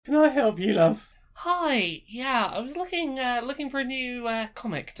Can I help you, love? Hi, yeah, I was looking for a new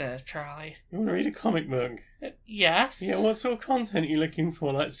comic to try. You want to read a comic book? Yes. Yeah, what sort of content are you looking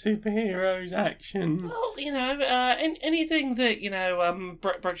for? Like superheroes, action? Well, anything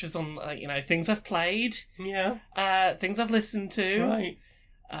that broaches on things I've played, Yeah, things I've listened to, right,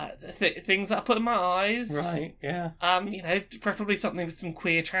 things that I put in my eyes. right, yeah, Preferably something with some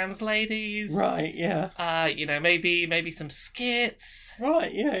queer trans ladies. right, yeah, Maybe some skits.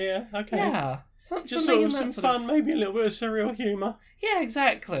 right, yeah, okay. Yeah. Just Something sort of some fun, maybe a little bit of surreal humour. Yeah,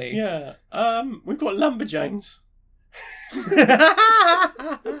 exactly. Yeah, we've got Lumberjanes.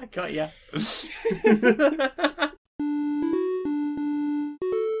 Got ya.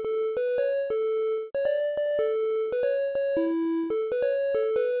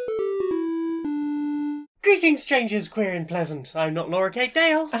 Greetings, strangers, queer and pleasant. I'm not Laura Kate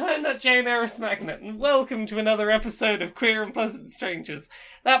Dale. And I'm not Jane Eris Magnet, and welcome to another episode of Queer and Pleasant Strangers,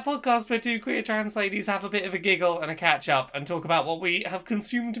 that podcast where two queer trans ladies have a bit of a giggle and a catch-up and talk about what we have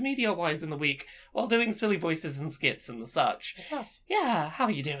consumed media-wise in the week while doing silly voices and skits and the such. It's us. Yeah, how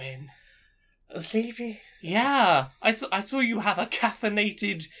are you doing? Sleepy. Yeah, I saw you have a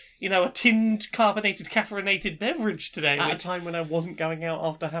caffeinated, a tinned, carbonated, caffeinated beverage today. At a time when I wasn't going out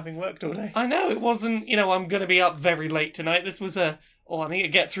after having worked all day. I know, it wasn't, I'm going to be up very late tonight. This was I need to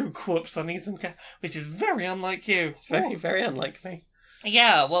get through Quoops. I need some which is very unlike you. It's very, very unlike me.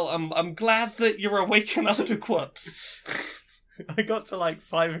 Yeah, well, I'm glad that you're awake enough to Quoops. I got to like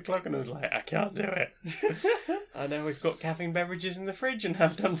 5 o'clock and I was like, I can't do it. I know we've got caffeine beverages in the fridge and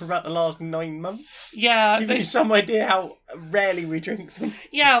have done for about the last 9 months. Yeah. Giving you some idea how rarely we drink them.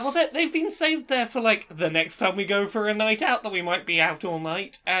 Yeah, well, they've been saved there for, the next time we go for a night out that we might be out all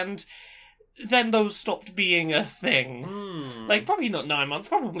night, and then those stopped being a thing. Probably not 9 months,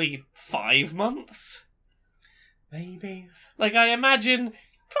 probably 5 months. Maybe. I imagine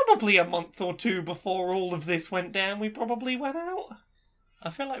probably a month or two before all of this went down, we probably went out. I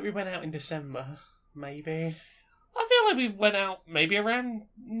feel like we went out in December. Maybe. I feel like we went out maybe around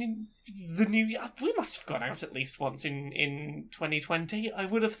the new year. We must have gone out at least once in 2020, I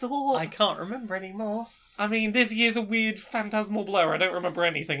would have thought. I can't remember anymore. I mean, this year's a weird phantasmal blur. I don't remember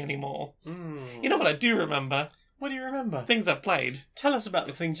anything anymore. You know what I do remember? What do you remember? Things I've played. Tell us about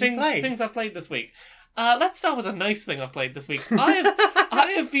the things you played. Things I've played this week. Let's start with a nice thing I've played this week.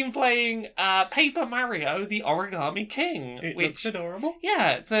 I have been playing Paper Mario: The Origami King. It which looks adorable.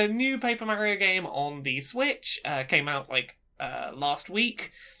 Yeah, it's a new Paper Mario game on the Switch. Came out last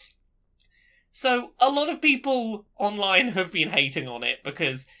week. So a lot of people online have been hating on it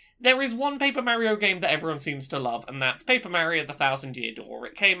because there is one Paper Mario game that everyone seems to love, and that's Paper Mario: The Thousand Year Door.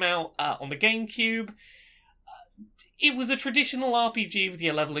 It came out on the GameCube. It was a traditional RPG with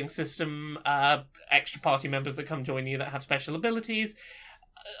your leveling system, extra party members that come join you that have special abilities.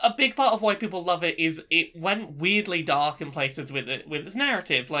 A big part of why people love it is it went weirdly dark in places with its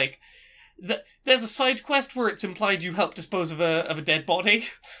narrative. There's a side quest where it's implied you help dispose of a dead body.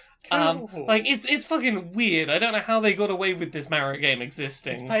 Cool. It's fucking weird. I don't know how they got away with this Mario game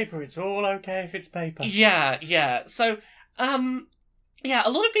existing. It's paper. It's all okay if it's paper. Yeah. So, yeah,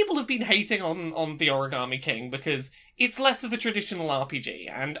 a lot of people have been hating on the Origami King because it's less of a traditional RPG,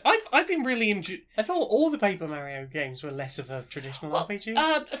 and I've been really enjoying. I thought all the Paper Mario games were less of a traditional RPG.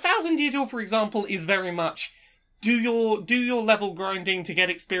 A Thousand Year Door, for example, is very much do your level grinding to get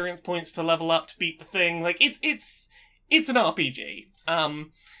experience points to level up to beat the thing. It's an RPG.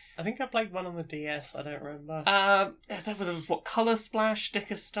 I think I played one on the DS. I don't remember. There were Color Splash,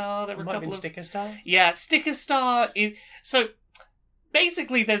 Sticker Star. There were a couple of Sticker Star. Yeah, Sticker Star is so.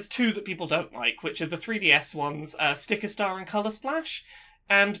 Basically, there's two that people don't like, which are the 3DS ones, Sticker Star and Color Splash.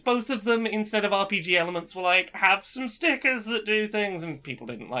 And both of them, instead of RPG elements, were have some stickers that do things, and people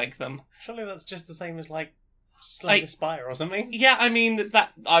didn't like them. Surely that's just the same as, Slay the Spire or something? Yeah, I mean,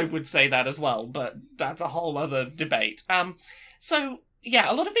 that I would say that as well, but that's a whole other debate. So,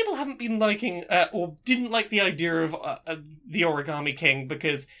 yeah, a lot of people haven't been liking, or didn't like the idea of the Origami King,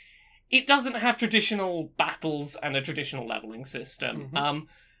 because it doesn't have traditional battles and a traditional leveling system. Mm-hmm.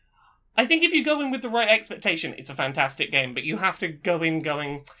 I think if you go in with the right expectation, it's a fantastic game, but you have to go in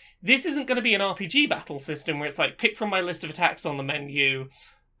going, this isn't going to be an RPG battle system where it's pick from my list of attacks on the menu,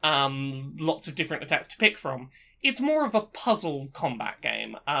 lots of different attacks to pick from. It's more of a puzzle combat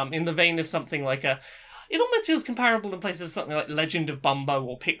game, in the vein of something like it almost feels comparable in places to something like Legend of Bumbo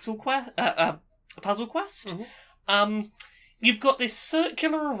or Pixel Quest, Puzzle Quest. Mm-hmm. You've got this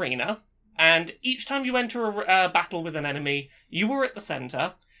circular arena, and each time you enter a battle with an enemy, you are at the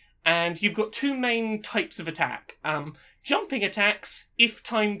centre, and you've got two main types of attack. Jumping attacks, if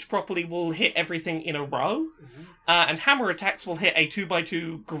timed properly, will hit everything in a row, and hammer attacks will hit a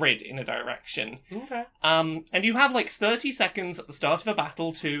 2x2 grid in a direction. Okay. And you have like 30 seconds at the start of a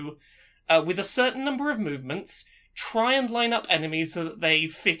battle to, with a certain number of movements, try and line up enemies so that they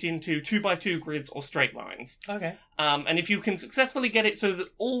fit into 2x2 grids or straight lines. Okay. And if you can successfully get it so that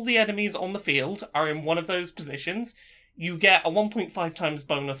all the enemies on the field are in one of those positions, you get a 1.5 times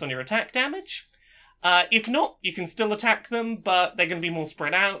bonus on your attack damage. If not, you can still attack them, but they're going to be more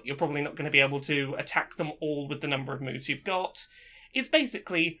spread out. You're probably not going to be able to attack them all with the number of moves you've got. It's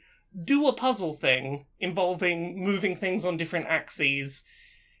basically do a puzzle thing involving moving things on different axes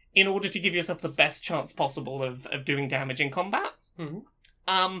in order to give yourself the best chance possible of doing damage in combat.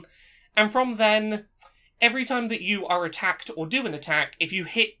 And from then, every time that you are attacked or do an attack, if you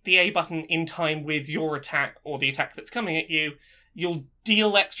hit the A button in time with your attack or the attack that's coming at you, you'll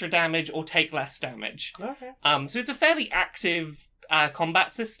deal extra damage or take less damage. Okay. So it's a fairly active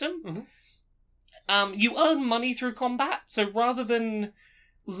combat system. You earn money through combat, so rather than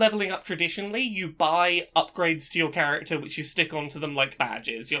leveling up traditionally, you buy upgrades to your character which you stick onto them like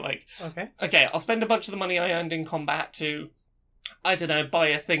badges. You're like, okay, I'll spend a bunch of the money I earned in combat to, I don't know, buy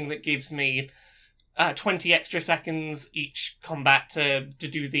a thing that gives me 20 extra seconds each combat to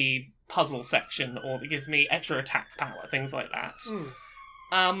do the puzzle section, or that gives me extra attack power, things like that.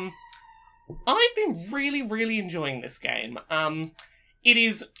 I've been really, really enjoying this game. It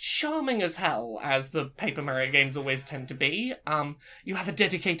is charming as hell, as the Paper Mario games always tend to be. You have a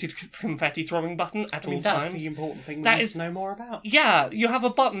dedicated confetti throwing button at all times. That's the important thing that is to know more about. Yeah, you have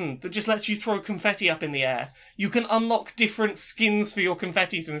a button that just lets you throw confetti up in the air. You can unlock different skins for your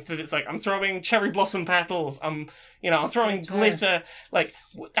confetti, so instead it's like, I'm throwing cherry blossom petals, I'm throwing glitter. Like,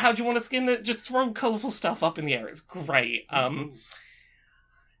 how do you want a skin that just throw colourful stuff up in the air? It's great.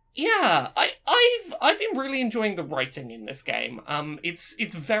 Yeah, I've been really enjoying the writing in this game.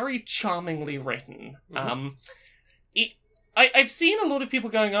 It's very charmingly written. I've seen a lot of people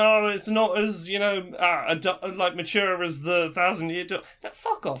going, oh, it's not as, like mature as the 1,000-Year Door. No,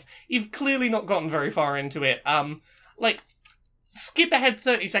 fuck off. You've clearly not gotten very far into it. Skip ahead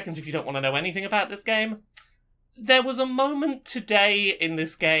 30 seconds if you don't want to know anything about this game. There was a moment today in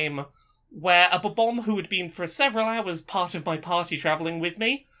this game where a Bob-omb who had been for several hours part of my party travelling with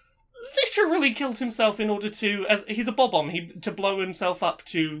me literally killed himself in order to, as he's a Bob-omb, to blow himself up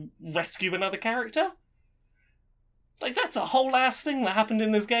to rescue another character. Like, that's a whole ass thing that happened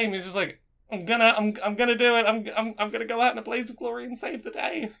in this game. It's just like, I'm gonna do it. I'm gonna go out in a blaze of glory and save the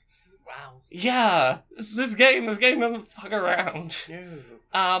day. Wow. Yeah, this game doesn't fuck around.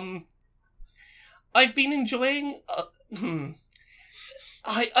 No. I've been enjoying.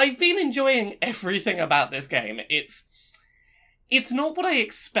 I've been enjoying everything about this game. It's not what I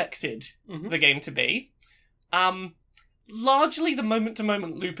expected the game to be. Largely, the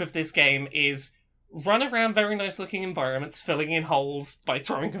moment-to-moment loop of this game is run around very nice-looking environments, filling in holes by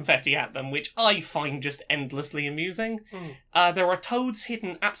throwing confetti at them, which I find just endlessly amusing. There are toads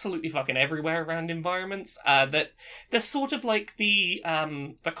hidden absolutely fucking everywhere around environments. That they're sort of like the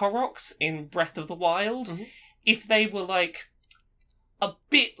Koroks in Breath of the Wild, if they were like a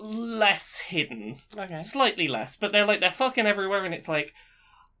bit less hidden. Okay. Slightly less, but they're fucking everywhere, and it's like,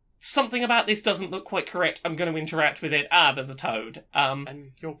 something about this doesn't look quite correct, I'm going to interact with it. There's a toad.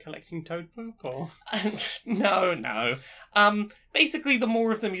 And you're collecting toad poop, or? No. Basically, the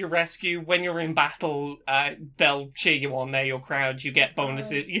more of them you rescue, when you're in battle, they'll cheer you on, they're your crowd, you get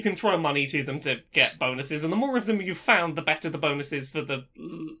bonuses, you can throw money to them to get bonuses, and the more of them you've found, the better the bonuses for the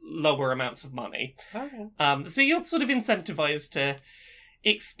lower amounts of money. Okay. So you're sort of incentivized to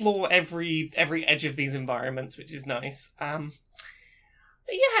explore every edge of these environments, which is nice.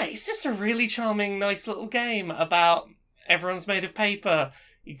 But yeah, it's just a really charming, nice little game about everyone's made of paper.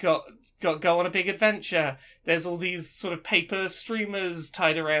 You got go on a big adventure. There's all these sort of paper streamers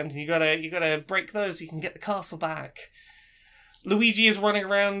tied around, and you gotta break those so you can get the castle back. Luigi is running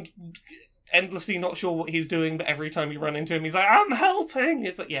around endlessly not sure what he's doing, but every time you run into him, he's like, I'm helping!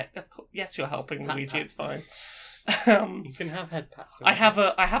 It's like, yeah, of course, yes, you're helping, Luigi, it's fine. You can have head pats. I have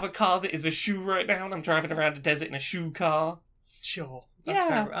a car that is a shoe right now, and I'm driving around a desert in a shoe car. Sure. That's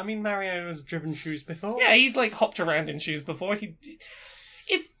fair. I mean, Mario has driven shoes before. Yeah, he's like hopped around in shoes before.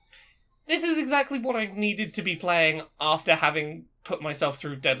 This is exactly what I needed to be playing after having put myself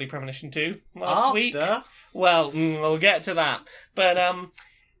through Deadly Premonition 2 last week. Well, we'll get to that. But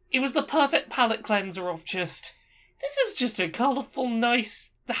it was the perfect palate cleanser of just, this is just a colourful,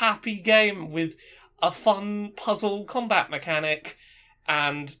 nice, happy game with a fun puzzle combat mechanic,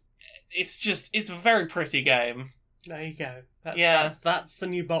 and it's a very pretty game. There you go. Yeah. That's the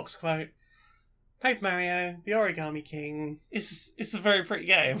new box quote. Paper Mario, the Origami King, It's a very pretty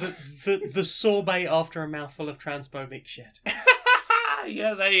game. the sorbet after a mouthful of transphobic shit.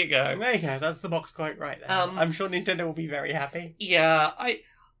 Yeah, there you go. There you go, that's the box quote right there. I'm sure Nintendo will be very happy. Yeah,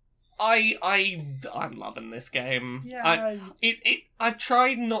 I'm loving this game. Yeah. I've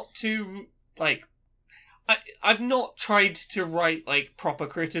tried not to like. I've not tried to write like proper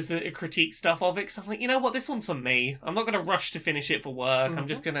critique stuff of it because I'm like, you know what, this one's for me. I'm not going to rush to finish it for work. I'm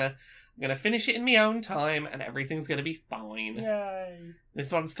just gonna finish it in my own time, and everything's gonna be fine. Yay.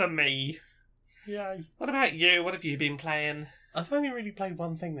 This one's for me. Yay. What about you? What have you been playing? I've only really played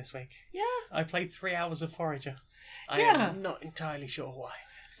one thing this week. Yeah. I played 3 hours of Forager. Yeah. I'm not entirely sure why.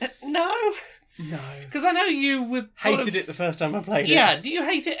 No. No. Because I know you would Hated it the first time I played it. Yeah, do you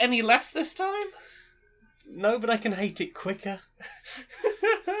hate it any less this time? No, but I can hate it quicker.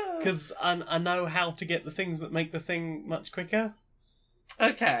 Because I know how to get the things that make the thing much quicker.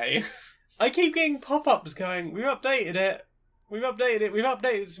 Okay. I keep getting pop-ups going, we've updated it, we've updated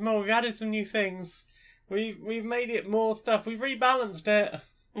it some more, we've added some new things, we've made it more stuff, we've rebalanced it.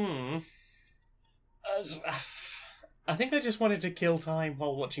 I think I just wanted to kill time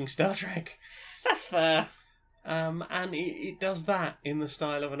while watching Star Trek. That's fair. And it does that in the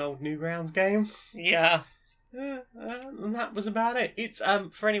style of an old Newgrounds game. Yeah. And that was about it. It's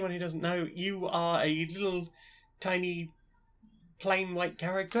for anyone who doesn't know, you are a little tiny plain white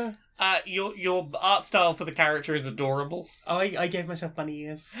character. Your art style for the character is adorable. Oh, I gave myself bunny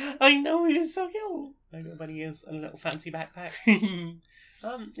ears. I know, you're so cute. I got bunny ears and a little fancy backpack.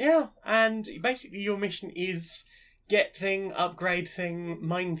 Yeah, and basically your mission is get thing, upgrade thing,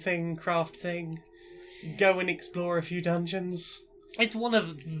 mine thing, craft thing, go and explore a few dungeons. It's one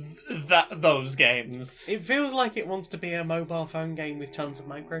of those games. It feels like it wants to be a mobile phone game with tons of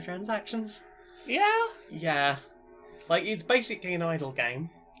microtransactions. Yeah? Yeah. Like, it's basically an idle game.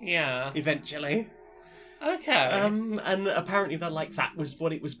 Yeah. Eventually. Okay. And apparently that was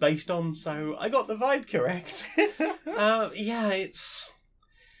what it was based on, so I got the vibe correct. Yeah, it's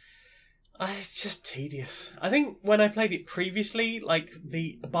just tedious. I think when I played it previously, like,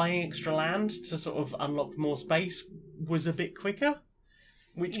 the buying extra land to sort of unlock more space was a bit quicker,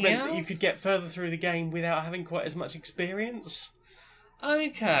 which meant that you could get further through the game without having quite as much experience.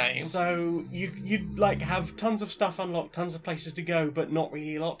 Okay. So you'd like have tons of stuff unlocked, tons of places to go, but not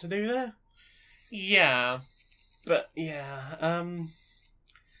really a lot to do there. Yeah. But yeah,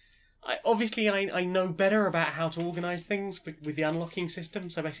 I know better about how to organise things with the unlocking system.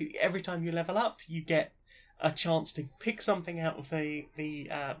 So basically, every time you level up, you get a chance to pick something out of the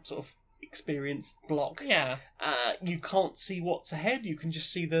sort of experience block. Yeah. You can't see what's ahead. You can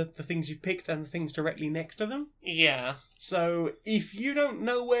just see the things you've picked and the things directly next to them. Yeah. So if you don't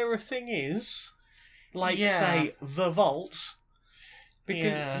know where a thing is, like say the vault,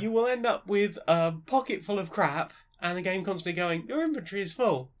 because you will end up with a pocket full of crap, and the game constantly going, your inventory is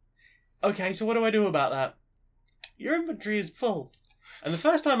full. Okay, so what do I do about that? Your inventory is full. And the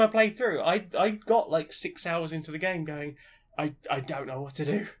first time I played through, I got like 6 hours into the game going, I don't know what to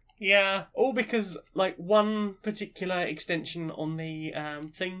do. Yeah. All because like one particular extension on the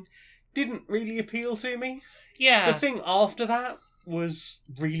thing didn't really appeal to me. Yeah. The thing after that was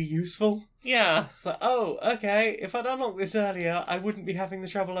really useful. Yeah. It's like, oh, okay, if I'd unlocked this earlier, I wouldn't be having the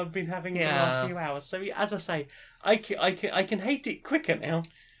trouble I've been having for the last few hours. So, as I say, I can hate it quicker now.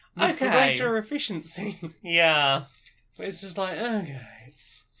 With greater efficiency. Yeah. But it's just like, okay,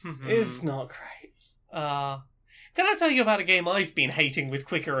 it's not great. Can I tell you about a game I've been hating with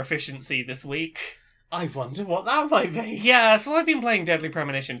quicker efficiency this week? I wonder what that might be. Yeah, so I've been playing Deadly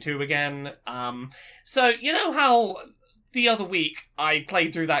Premonition 2 again. So, you know how the other week I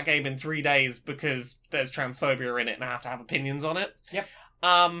played through that game in 3 days because there's transphobia in it and I have to have opinions on it? Yep.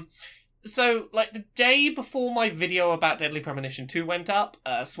 So, like, the day before my video about Deadly Premonition 2 went up,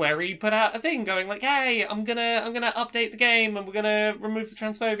 Swery put out a thing going like, hey, I'm gonna update the game and we're gonna remove the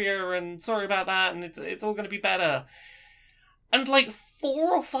transphobia and sorry about that and it's all gonna be better. And, like,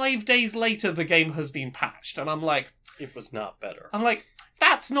 4 or 5 days later, the game has been patched, and I'm like... It was not better. I'm like,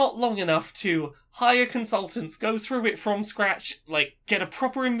 that's not long enough to hire consultants, go through it from scratch, like, get a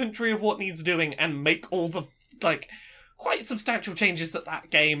proper inventory of what needs doing, and make all the, like, quite substantial changes that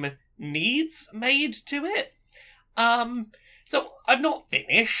game needs made to it. So I've not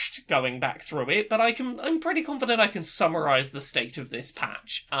finished going back through it, but I'm pretty confident I can summarize the state of this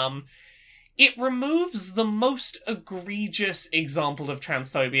patch. It removes the most egregious example of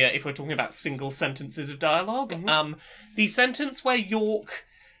transphobia if we're talking about single sentences of dialogue. Mm-hmm. The sentence where York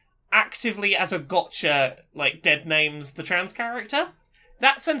actively, as a gotcha, like, dead names the trans character,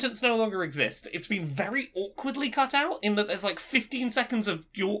 that sentence no longer exists. It's been very awkwardly cut out in that there's like 15 seconds of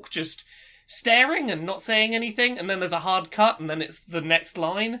York just staring and not saying anything, and then there's a hard cut, and then it's the next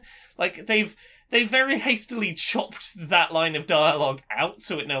line. Like, they've very hastily chopped that line of dialogue out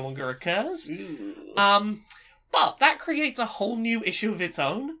so it no longer occurs. But that creates a whole new issue of its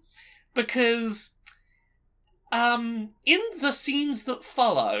own, because in the scenes that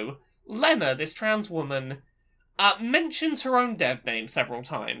follow, Lena, this trans woman, mentions her own dead name several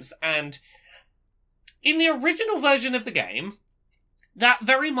times, and in the original version of the game, that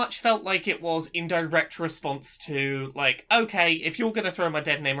very much felt like it was in direct response to, like, okay, if you're going to throw my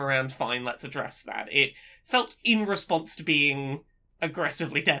dead name around, fine, let's address that. It felt in response to being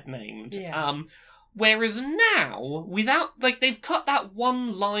aggressively dead named. Yeah. Whereas now, without, like, they've cut that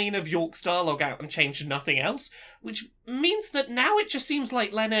one line of York's dialogue out and changed nothing else, which means that now it just seems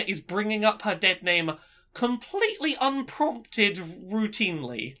like Lena is bringing up her dead name completely unprompted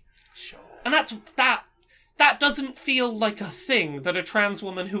routinely. Sure. And that doesn't feel like a thing that a trans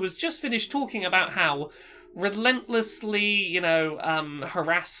woman who has just finished talking about how relentlessly,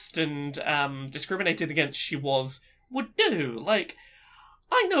 harassed and discriminated against she was, would do. Like,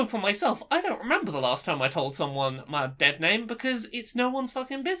 I know for myself, I don't remember the last time I told someone my dead name because it's no one's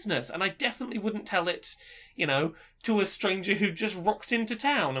fucking business, and I definitely wouldn't tell it, to a stranger who just rocked into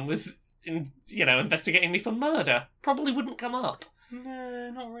town and was, investigating me for murder. Probably wouldn't come up. No,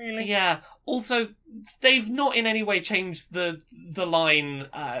 not really. Yeah. Also, they've not in any way changed the line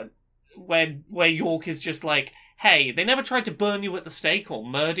where York is just like, hey, they never tried to burn you at the stake or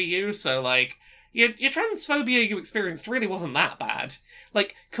murder you, so, like, your transphobia you experienced really wasn't that bad.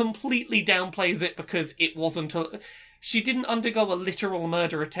 Like, completely downplays it because it wasn't she didn't undergo a literal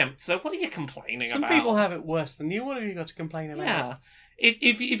murder attempt, so what are you complaining about? Some people have it worse than you. What have you got to complain about? Yeah.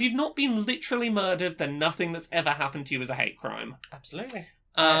 If you've not been literally murdered, then nothing that's ever happened to you is a hate crime. Absolutely.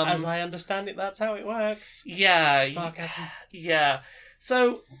 As I understand it, that's how it works. Yeah. Sarcasm. Yeah.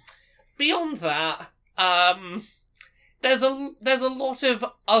 So, beyond that, there's a lot of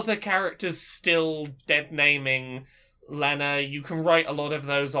other characters still dead naming Lena. You can write a lot of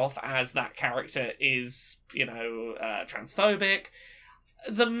those off as that character is, transphobic.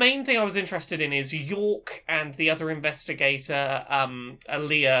 The main thing I was interested in is York and the other investigator,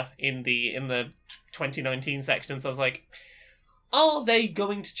 Aaliyah, in the 2019 sections. I was like, are they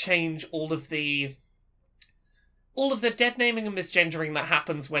going to change all of the dead naming and misgendering that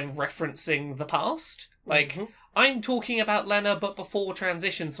happens when referencing the past? Like, I'm talking about Lena, but before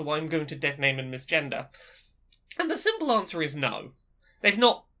transition, so I'm going to dead name and misgender. And the simple answer is no. They've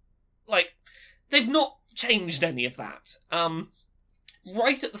not changed any of that.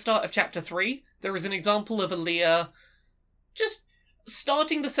 Right at the start of Chapter 3, there is an example of Aaliyah just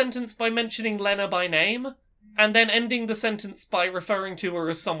starting the sentence by mentioning Lena by name, and then ending the sentence by referring to her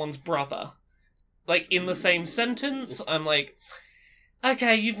as someone's brother. Like, in the same sentence, I'm like,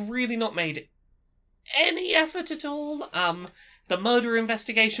 okay, you've really not made any effort at all. The Murder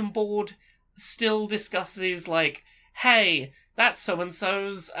Investigation Board still discusses, like, hey, that's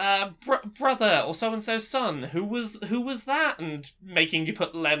so-and-so's brother or so-and-so's son. Who was that? And making you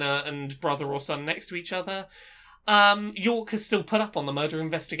put Lena and brother or son next to each other. York has still put up on the Murder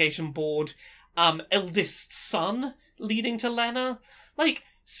Investigation Board eldest son leading to Lena. Like,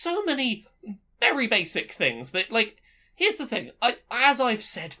 so many very basic things that, like, here's the thing. As I've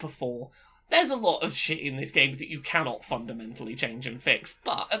said before, there's a lot of shit in this game that you cannot fundamentally change and fix,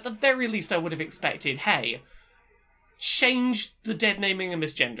 but at the very least I would have expected, hey, change the dead naming and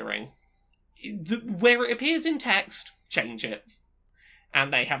misgendering. Where it appears in text, change it.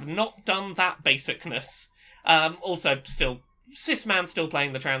 And they have not done that basicness. Also, still, cis man still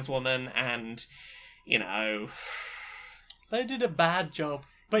playing the trans woman, and, They did a bad job.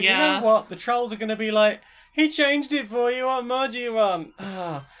 But yeah. You know what? The trolls are going to be like, he changed it for you, what more do you want?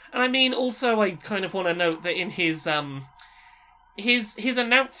 And I mean, also, I kind of want to note that in his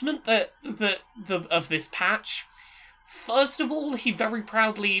announcement of this patch, first of all, he very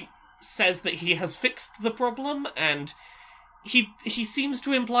proudly says that he has fixed the problem, and he seems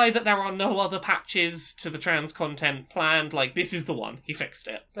to imply that there are no other patches to the trans content planned. Like, this is the one. He fixed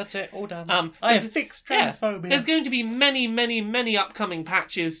it. That's it. All done. I have fixed transphobia. There's going to be many, many, many upcoming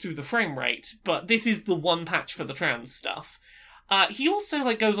patches to the frame rate, but this is the one patch for the trans stuff. He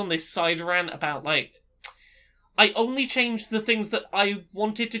also, goes on this side rant about, I only changed the things that I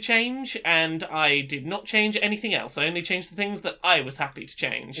wanted to change, and I did not change anything else. I only changed the things that I was happy to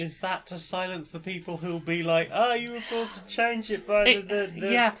change. Is that to silence the people who'll be like, you were forced to change it by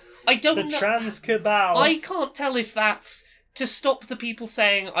I don't know. The trans cabal. I can't tell if that's to stop the people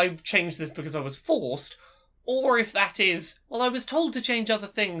saying I changed this because I was forced, or if that is, well, I was told to change other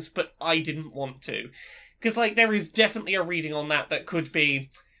things, but I didn't want to. Because, there is definitely a reading on that could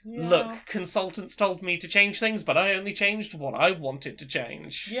be, look, consultants told me to change things, but I only changed what I wanted to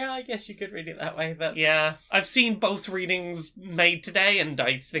change. Yeah, I guess you could read it that way. Yeah, I've seen both readings made today, and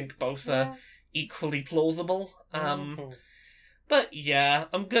I think both are equally plausible. But yeah,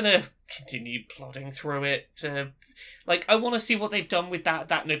 I'm gonna continue plodding through it. I want to see what they've done with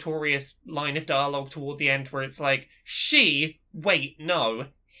that notorious line of dialogue toward the end where it's like, she, wait, no,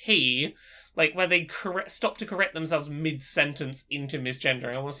 he, where they stop to correct themselves mid-sentence into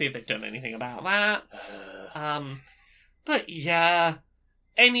misgendering. I want to see if they've done anything about that. But yeah,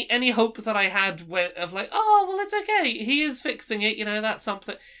 any hope that I had of oh, well, it's okay, he is fixing it, that's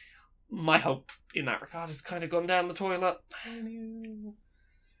something. My hope in that regard has kind of gone down the toilet.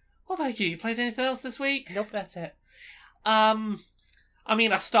 What about you? You played anything else this week? Nope, that's it. I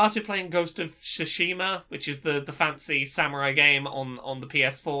started playing Ghost of Tsushima, which is the fancy samurai game on the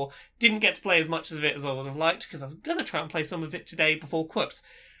PS4. Didn't get to play as much of it as I would have liked, because I was going to try and play some of it today before Quips.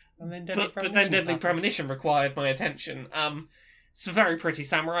 And then Deadly Premonition required my attention. It's a very pretty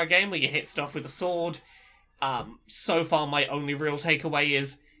samurai game where you hit stuff with a sword. So far, my only real takeaway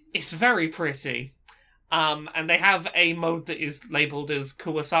is it's very pretty. And they have a mode that is labelled as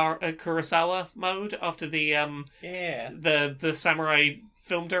Kurosawa mode after the samurai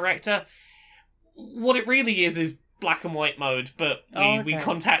film director. What it really is black and white mode, but we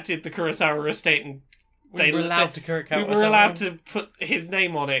contacted the Kurosawa estate and we were allowed to put his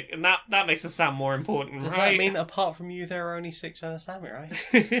name on it, and that makes us sound more important, Does right? that mean apart from you there are only 6 other samurai?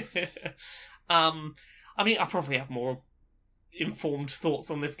 I probably have more informed thoughts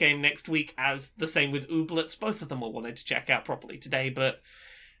on this game next week, as the same with Ooblets. Both of them I wanted to check out properly today, but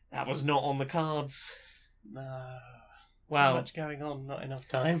that was not on the cards. No. Well, too much going on, not enough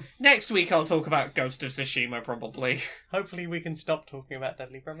time. Next week I'll talk about Ghost of Tsushima, probably. Hopefully we can stop talking about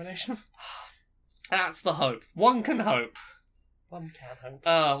Deadly Premonition. That's the hope. One can hope. One can hope.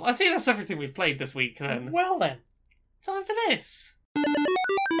 I think that's everything we've played this week, then. Well then. Time for this.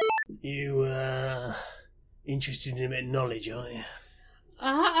 You, interested in a bit of knowledge, aren't you?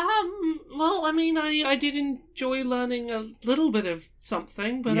 Well, I did enjoy learning a little bit of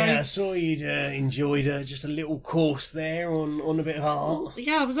something, but I saw you'd enjoyed just a little course there on a bit of art. Well,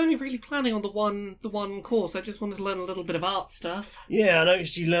 yeah, I was only really planning on the one course. I just wanted to learn a little bit of art stuff. Yeah, I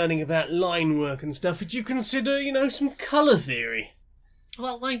noticed you learning about line work and stuff. Did you consider, some colour theory?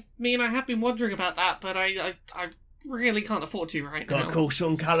 Well, I have been wondering about that, but I really can't afford to now. Got a course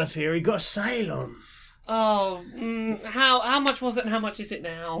on colour theory, got a sale on. Oh, how much was it and how much is it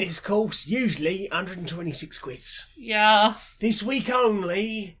now? This course, usually 126 quid. Yeah. This week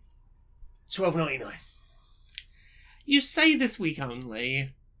only, $12.99. You say this week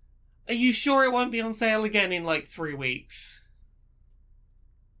only. Are you sure it won't be on sale again in 3 weeks?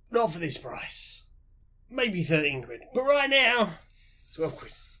 Not for this price. Maybe 13 quid. But right now, 12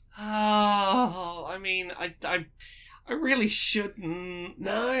 quid. Oh, I really shouldn't.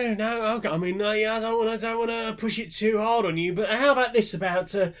 No, okay. I don't want to push it too hard on you, but how about this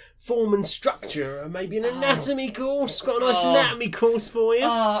about form and structure? Maybe an anatomy course? Got a nice anatomy course for you?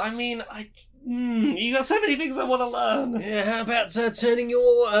 You got so many things I want to learn. Yeah, how about turning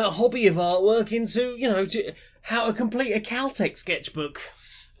your hobby of artwork into, how to complete a Caltech sketchbook?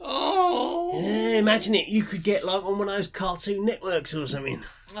 Oh. Yeah, imagine it. You could get on one of those Cartoon Networks or something.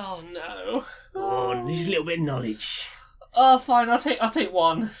 Oh no. Come on, this is a little bit of knowledge. Oh, fine. I'll take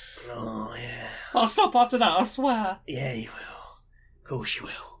one. Oh yeah. I'll stop after that. I swear. Yeah, you will. Of course you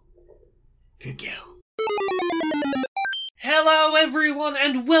will. Good girl. Hello, everyone,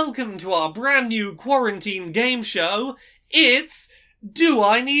 and welcome to our brand new quarantine game show. It's Do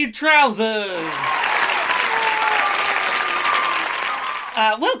I Need Trousers?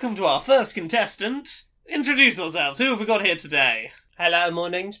 Welcome to our first contestant. Introduce yourselves. Who have we got here today? Hello, my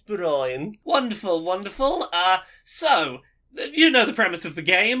name's Brian. Wonderful, wonderful. So, you know the premise of the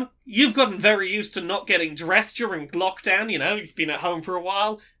game. You've gotten very used to not getting dressed during lockdown, you've been at home for a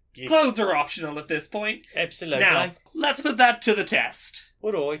while. Yes. Clothes are optional at this point. Absolutely. Now, let's put that to the test.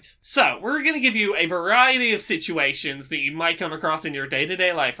 Alright. So, we're going to give you a variety of situations that you might come across in your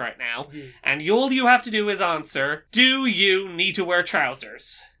day-to-day life right now, and all you have to do is answer, do you need to wear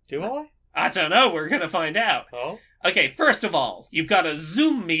trousers? Do I? I don't know, we're going to find out. Oh? Okay, first of all, you've got a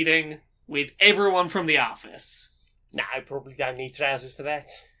Zoom meeting with everyone from the office. No, I probably don't need trousers for that.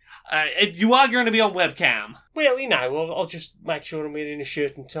 You are going to be on webcam. Well, I'll just make sure I'm wearing a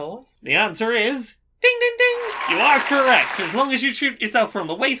shirt and tie. The answer is, ding ding ding, you are correct, as long as you treat yourself from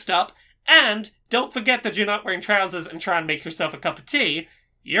the waist up, and don't forget that you're not wearing trousers and try and make yourself a cup of tea,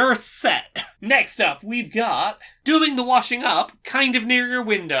 you're set. Next up, we've got doing the washing up kind of near your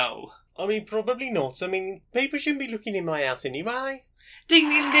window. Probably not. People shouldn't be looking in my house anyway. Ding,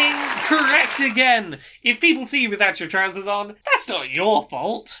 ding, ding! Correct again! If people see you without your trousers on, that's not your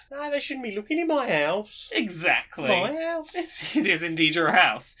fault. No, they shouldn't be looking in my house. Exactly. It's my house. It is indeed your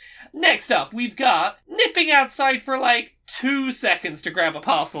house. Next up, we've got nipping outside for 2 seconds to grab a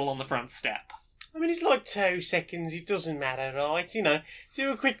parcel on the front step. I mean, it's 2 seconds, it doesn't matter, right?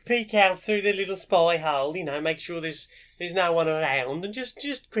 Do a quick peek out through the little spy hole, make sure there's no one around, and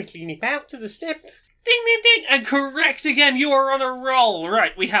just quickly nip out to the step. Ding, ding, ding! And correct again, you are on a roll.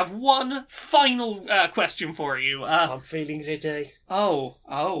 Right, we have one final question for you. I'm feeling ready.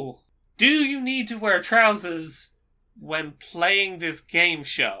 Oh. Do you need to wear trousers when playing this game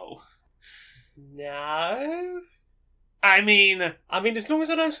show? No. I mean, as long as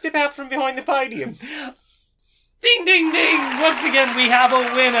I don't step out from behind the podium. Ding, ding, ding! Once again, we have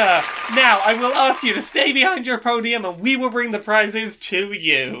a winner. Now, I will ask you to stay behind your podium and we will bring the prizes to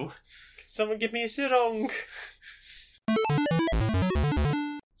you. Can someone give me a sirong?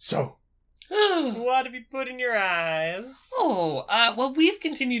 So, what have you put in your eyes? Well, we've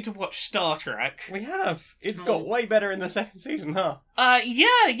continued to watch Star Trek. We have. It's got way better in the second season, huh?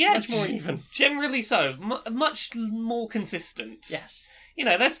 Yeah. Much more even. Generally so. Much more consistent. Yes.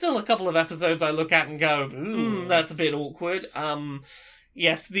 There's still a couple of episodes I look at and go, that's a bit awkward.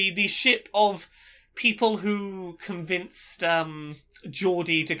 Yes, the ship of people who convinced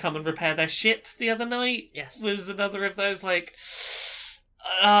Geordie to come and repair their ship the other night was another of those, this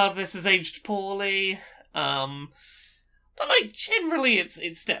has aged poorly. But generally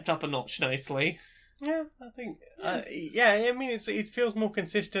it's stepped up a notch nicely. Yeah, I think. It feels more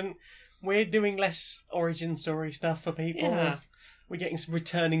consistent. We're doing less origin story stuff for people. Yeah. We're getting some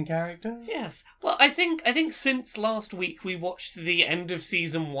returning characters. Yes. Well, I think since last week we watched the end of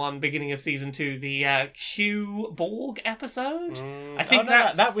season 1, beginning of season 2, the Q Borg episode. I think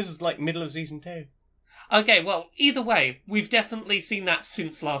that was middle of season 2. Okay, well, either way, we've definitely seen that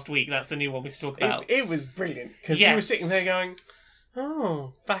since last week. That's a new one we can talk about. It was brilliant, because you were sitting there going,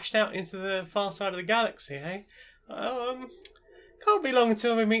 bashed out into the far side of the galaxy, eh? Can't be long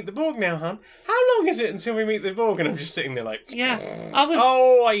until we meet the Borg now, hon. How long is it until we meet the Borg? And I'm just sitting there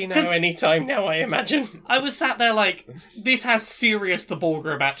any time now, I imagine. I was sat there this has serious the Borg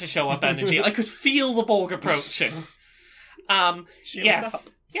are about to show up energy. I could feel the Borg approaching. Yes. Up.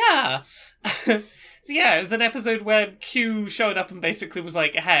 Yeah. So it was an episode where Q showed up and basically was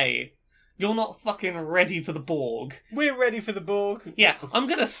like, hey, you're not fucking ready for the Borg. We're ready for the Borg. Yeah, I'm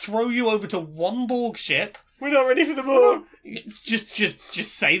gonna throw you over to one Borg ship. We're not ready for the Borg.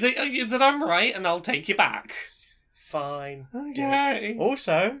 Just say that I'm right and I'll take you back. Fine. Okay.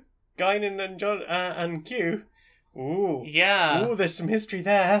 Also, Guinan and John and Q. Ooh. Yeah. Ooh, there's some history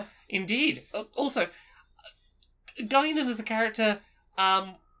there. Indeed. Also, Guinan as a character,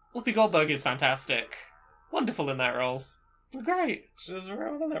 Whoopi Goldberg is fantastic. Wonderful in that role. Great. She does very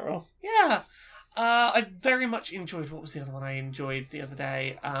well in that role. Yeah. I very much enjoyed... What was the other one I enjoyed the other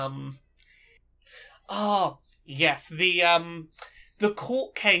day? Yes. The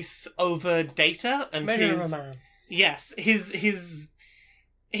court case over Data and Man. Yes. His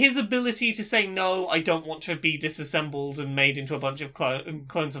ability to say, no, I don't want to be disassembled and made into a bunch of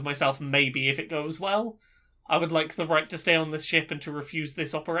clones of myself, maybe if it goes well. I would like the right to stay on this ship and to refuse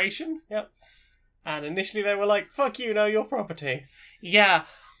this operation. Yep. And initially they were like, fuck you, no, your property. Yeah.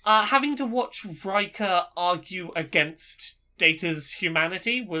 Having to watch Riker argue against Data's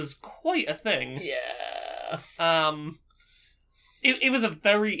humanity was quite a thing. Yeah. It was a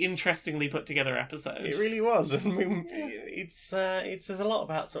very interestingly put together episode. It really was. I mean, it says a lot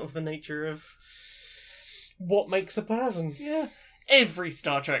about sort of the nature of what makes a person. Yeah. Every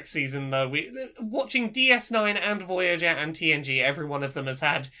Star Trek season, though, watching DS9 and Voyager and TNG, every one of them has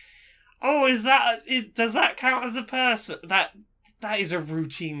had, does that count as a person? That is a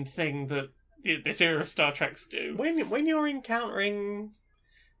routine thing that this era of Star Treks do. When you're encountering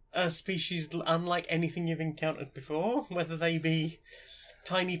a species unlike anything you've encountered before, whether they be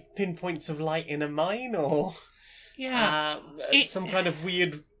tiny pinpoints of light in a mine or some kind of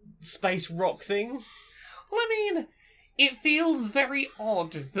weird space rock thing. Well, I mean, it feels very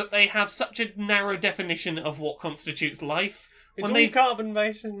odd that they have such a narrow definition of what constitutes life. It's all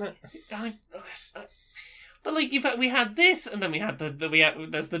carbon-based, isn't it? But we had this, and then we had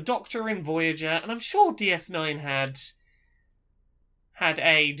there's the Doctor in Voyager, and I'm sure DS9 had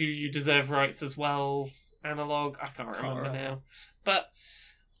a "Do You Deserve Rights" as well analog. I can't remember now, but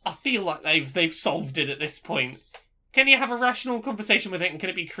I feel like they've solved it at this point. Can you have a rational conversation with it, and can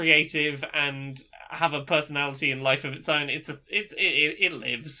it be creative and have a personality and life of its own? It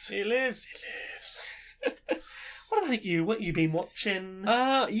lives. It lives. What about you? What you been watching?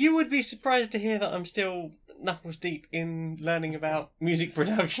 You would be surprised to hear that I'm still knuckles deep in learning about music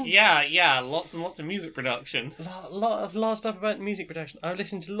production. Yeah, lots and lots of music production. A lot of stuff about music production. I've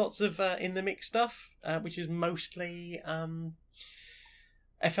listened to lots of In the Mix stuff, which is mostly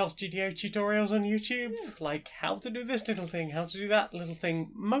FL Studio tutorials on YouTube, like how to do this little thing, how to do that little thing,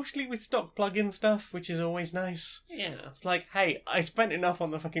 mostly with stock plugin stuff, which is always nice. Yeah. It's like, hey, I spent enough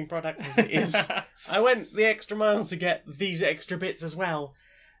on the fucking product as it is. I went the extra mile to get these extra bits as well.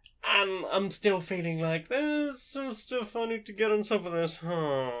 And I'm still feeling like, there's some stuff I need to get on top of this.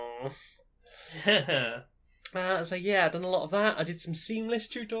 So yeah, I've done a lot of that. I did some Seamless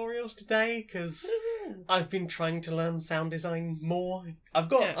tutorials today, because I've been trying to learn sound design more. I've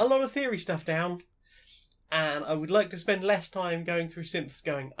got a lot of theory stuff down, and I would like to spend less time going through synths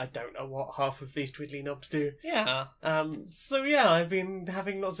going, I don't know what half of these twiddly knobs do. Yeah. So yeah, I've been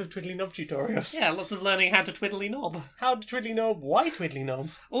having lots of twiddly knob tutorials. Yeah, lots of learning how to twiddly knob. How to twiddly knob, why twiddly knob?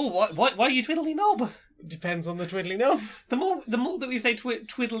 Oh, why you twiddly knob? Depends on the twiddly knob. The more that we say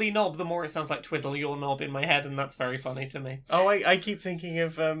twiddly knob, the more it sounds like twiddle your knob in my head, and that's very funny to me. Oh, I keep thinking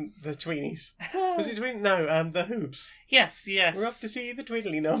of the tweenies. Was it tween? No, the hoobs. Yes. We're off to see the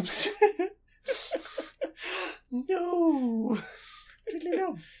twiddly knobs. No. Twiddly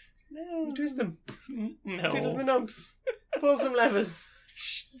knobs. No. You twist them. No. Twiddle the knobs. Pull some levers.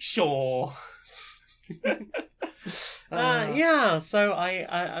 Sure. Yeah, so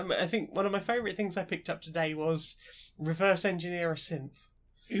I think one of my favourite things I picked up today was reverse engineer a synth.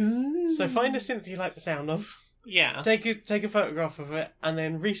 Ooh. So find a synth you like the sound of. Yeah. Take a photograph of it and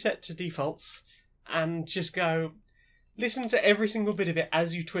then reset to defaults and just go listen to every single bit of it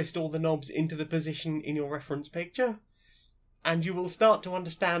as you twist all the knobs into the position in your reference picture. And you will start to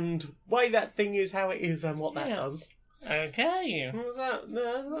understand why that thing is how it is and what that does. Okay. What was that?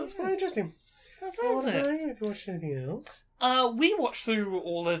 That's quite interesting. That sounds it. Have you watched anything else? We watched through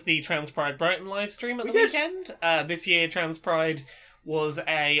all of the Transpride Brighton live stream at the weekend. This year, Transpride was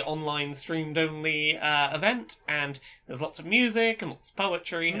a online streamed only event, and there's lots of music and lots of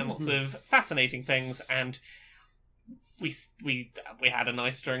poetry and lots of fascinating things. And we had a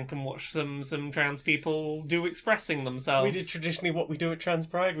nice drink and watched some trans people do expressing themselves. We did traditionally what we do at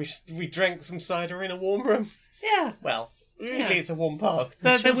Transpride. We drank some cider in a warm room. Yeah. Well, usually it's a warm park.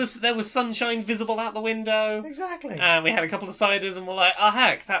 There was sunshine visible out the window. Exactly. And we had a couple of ciders and we're like, oh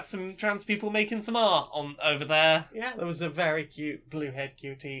heck, that's some trans people making some art over there. Yeah, there was a very cute blue head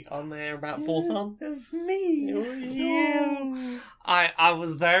cutie on there about fourth on. It's me. It was you. I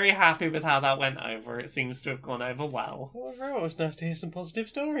was very happy with how that went over. It seems to have gone over well. Well, it was nice to hear some positive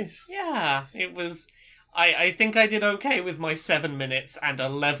stories. Yeah, it was. I think I did okay with my 7 minutes and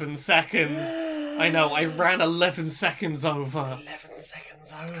 11 seconds. I know, I ran 11 seconds over. 11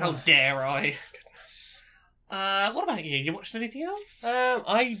 seconds over. How dare I? Goodness. What about you? You watched anything else?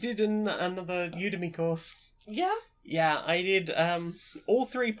 I did another Udemy course. Yeah? Yeah, I did all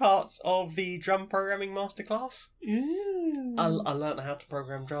 3 parts of the drum programming masterclass. Ooh. I learned how to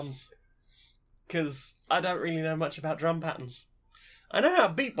program drums. Because I don't really know much about drum patterns. I know how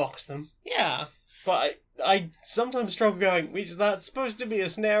to beatbox them. Yeah. But I sometimes struggle going, which is that supposed to be a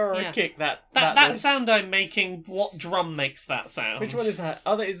snare or a kick? That sound I'm making, what drum makes that sound? Which one is that?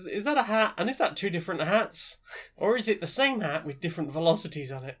 Is that a hat? And is that 2 different hats? Or is it the same hat with different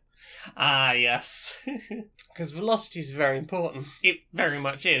velocities on it? Ah, yes. Because velocity is very important. It very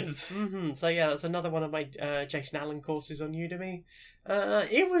much is. Mm-hmm. So yeah, that's another one of my Jason Allen courses on Udemy.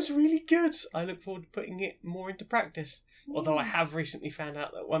 It was really good. I look forward to putting it more into practice. Although I have recently found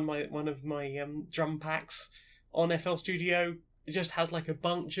out that one of my drum packs on FL Studio just has like a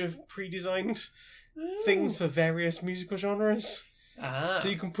bunch of pre-designed things for various musical genres. Ah. So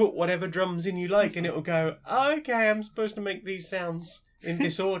you can put whatever drums in you like and it will go, oh, okay, I'm supposed to make these sounds in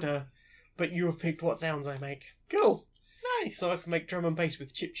this order, but you have picked what sounds I make. Cool. Nice. So I can make drum and bass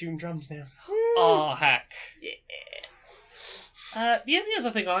with chiptune drums now. Oh, heck. Yeah. The only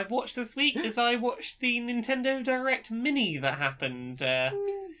other thing I've watched this week is I watched the Nintendo Direct Mini that happened.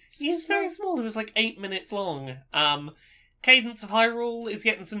 It's very small. It was like 8 minutes long. Cadence of Hyrule is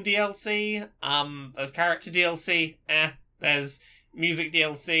getting some DLC. There's character DLC. There's music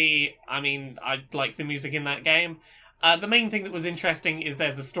DLC. I mean, I like the music in that game. The main thing that was interesting is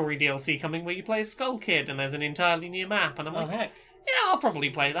there's a story DLC coming where you play as Skull Kid and there's an entirely new map. And I'm like, heck. Yeah, I'll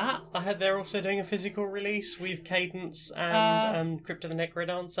probably play that. I heard they're also doing a physical release with Cadence and Crypt of the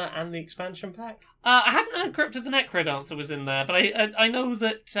Necrodancer and the expansion pack. I hadn't heard Crypt of the Necrodancer was in there, but I know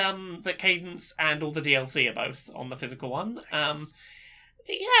that that Cadence and all the DLC are both on the physical one.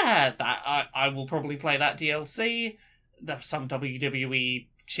 Yeah, that I will probably play that DLC. There's some WWE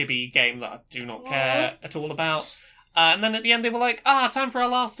chibi game that I do not care at all about. And then at the end they were like, time for our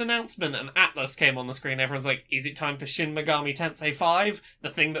last announcement, and Atlas came on the screen. Everyone's like, is it time for Shin Megami Tensei 5? The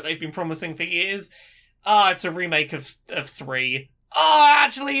thing that they've been promising for years? It's a remake of 3.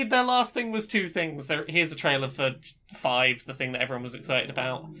 Actually, their last thing was 2 things. Here's a trailer for 5, the thing that everyone was excited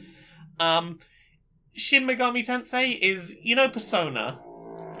about. Shin Megami Tensei is, Persona?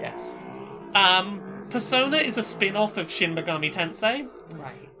 Yes. Persona is a spin-off of Shin Megami Tensei.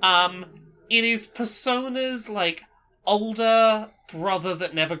 Right. It is Persona's, older brother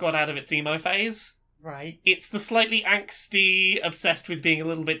that never got out of its emo phase. Right. It's the slightly angsty, obsessed with being a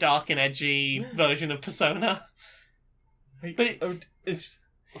little bit dark and edgy version of Persona. But it's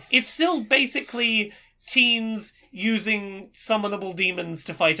still basically teens using summonable demons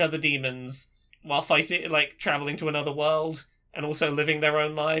to fight other demons while traveling to another world and also living their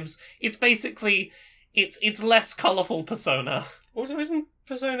own lives. It's basically, it's less colourful Persona. Also, isn't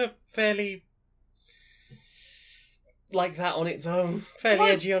Persona fairly like that on its own? Fairly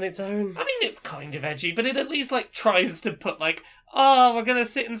edgy on its own? I mean, it's kind of edgy, but it at least, tries to put, we're gonna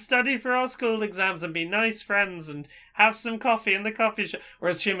sit and study for our school exams and be nice friends and have some coffee in the coffee shop.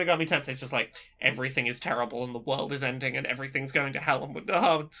 Whereas Shin Megami Tensei is just everything is terrible and the world is ending and everything's going to hell and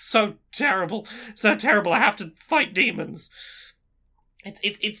it's so terrible, I have to fight demons.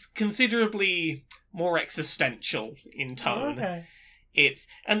 It's considerably more existential in tone. Okay. It's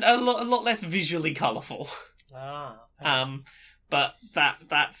and a lot less visually colourful. But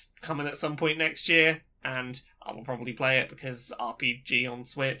that's coming at some point next year, and I will probably play it because RPG on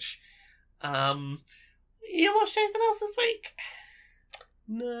Switch. You watched anything else this week?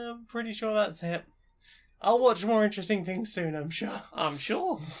 No, I'm pretty sure that's it. I'll watch more interesting things soon, I'm sure. I'm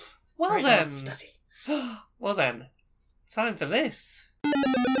sure. Well right then. Study. Well then. Time for this.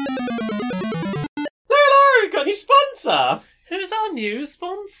 Hello, got a new sponsor? Who's our new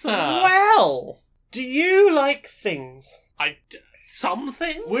sponsor? Well, do you like things? Some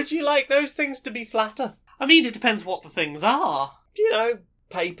things? Would you like those things to be flatter? I mean, it depends what the things are. Do you know,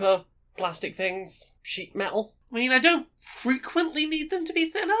 paper, plastic things, sheet metal? I mean, I don't frequently need them to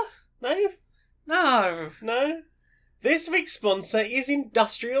be thinner. No? No? This week's sponsor is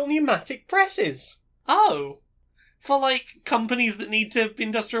Industrial Pneumatic Presses. Oh. For, companies that need to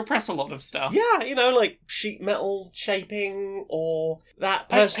industrial press a lot of stuff. Yeah, sheet metal shaping, or that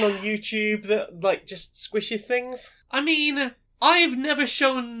person on YouTube that, just squishes things. I mean, I've never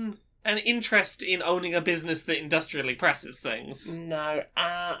shown an interest in owning a business that industrially presses things. No,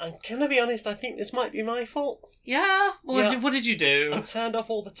 I'm gonna be honest, I think this might be my fault. Yeah? What did you do? I turned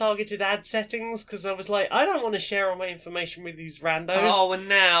off all the targeted ad settings because I was like, I don't want to share all my information with these randos. Oh, and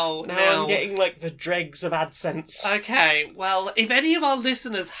now I'm getting, the dregs of AdSense. Okay, well, if any of our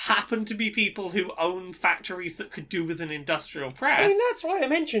listeners happen to be people who own factories that could do with an industrial press... I mean, that's why I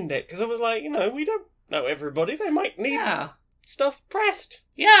mentioned it, because I was like, we don't know everybody. They might need stuff pressed.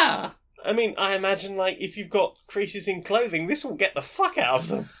 Yeah. I mean, I imagine, if you've got creases in clothing, this will get the fuck out of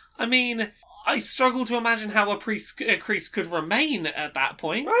them. I mean, I struggle to imagine how a crease could remain at that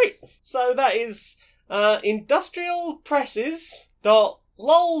point. Right. So that is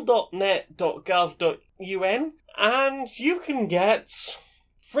industrialpresses.lol.net.gov.un, and you can get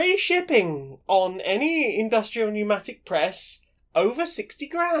free shipping on any industrial pneumatic press over 60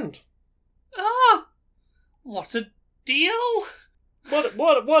 grand. What a deal!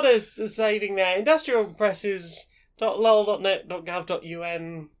 What a saving there.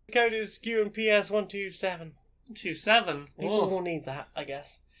 Industrialpresses.lol.net.gov.un. The code is QNPS127. 27. People will need that, I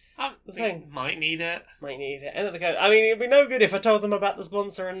guess. The thing. Might need it. Enter the code. I mean, it'd be no good if I told them about the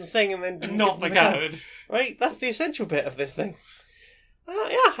sponsor and the thing and then didn't not give the them code. Right? That's the essential bit of this thing.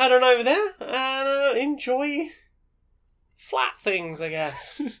 Head on over there and enjoy flat things, I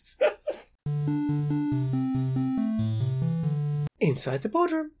guess. Inside the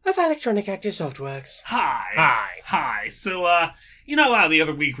boardroom of Electronic Active Softworks. Hi. So, you know how the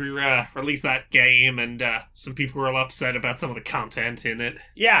other week we released that game and some people were upset about some of the content in it?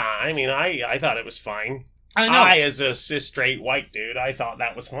 Yeah, I mean, I thought it was fine. I know. I, as a cis straight white dude, I thought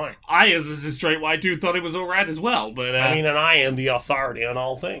that was fine. I, as a cis straight white dude, thought it was alright as well, but... I mean, and I am the authority on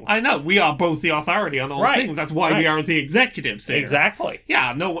all things. I know, we are both the authority on all things. That's why we are the executives here. Exactly.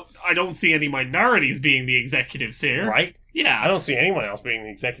 Yeah, no, I don't see any minorities being the executives here. Right? Yeah. I don't see anyone else being the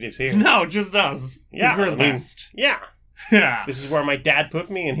executives here. No, just us. Yeah. We're the best. Yeah. Yeah. This is where my dad put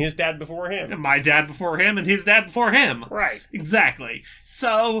me and his dad before him. And my dad before him and his dad before him. Right. Exactly.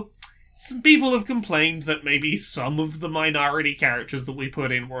 So... some people have complained that maybe some of the minority characters that we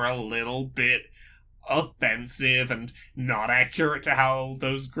put in were a little bit offensive and not accurate to how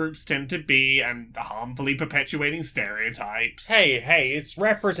those groups tend to be and harmfully perpetuating stereotypes. Hey, it's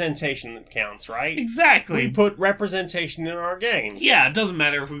representation that counts, right? Exactly. We put representation in our games. Yeah, it doesn't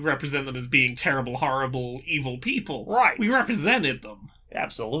matter if we represent them as being terrible, horrible, evil people. Right. We represented them.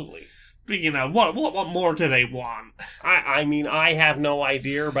 Absolutely. But, you know, what more do they want? I mean, I have no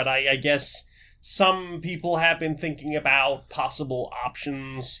idea, but I guess some people have been thinking about possible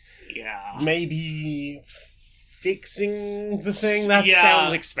options. Yeah. Maybe fixing the thing. That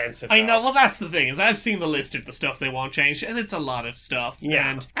sounds expensive, though. I know, well, that's the thing, is I've seen the list of the stuff they want changed, and it's a lot of stuff.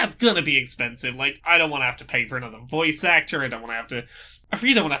 Yeah. And that's gonna be expensive. Like, I don't want to have to pay for another voice actor, I don't want to have to... I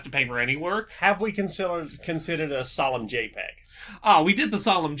really don't want to have to pay for any work. Have we considered a solemn JPEG? Oh, we did the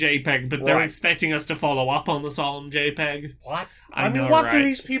solemn JPEG, but they're expecting us to follow up on the solemn JPEG. What? I mean, what do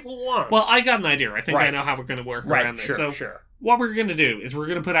these people want? Well, I got an idea. I think I know how we're going to work around this. So, what we're going to do is we're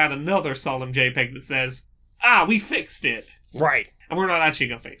going to put out another solemn JPEG that says, we fixed it. Right. And we're not actually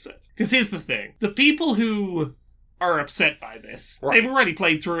going to fix it. Because here's the thing. The people who are upset by this, they've already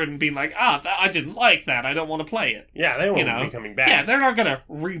played through it and been like, I didn't like that, I don't want to play it. Yeah, they won't be coming back. Yeah, they're not going to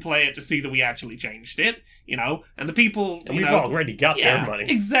replay it to see that we actually changed it, and the people, and we've already got their money.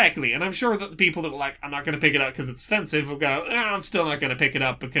 Exactly, and I'm sure that the people that were like, I'm not going to pick it up because it's offensive, will go, I'm still not going to pick it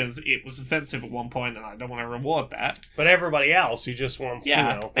up because it was offensive at one point and I don't want to reward that. But everybody else who just wants,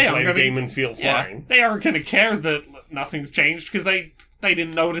 to play the game and feel fine. They aren't going to care that nothing's changed because they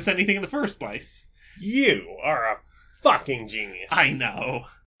didn't notice anything in the first place. You are a fucking genius. I know.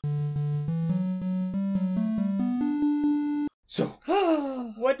 So,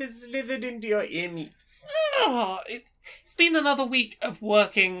 what has slithered into your ear meats? It's been another week of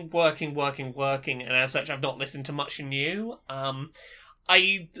working, and as such, I've not listened to much new.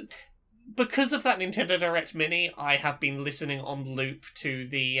 Because of that Nintendo Direct Mini, I have been listening on loop to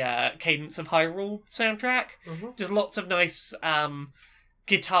the Cadence of Hyrule soundtrack. Mm-hmm. There's lots of nice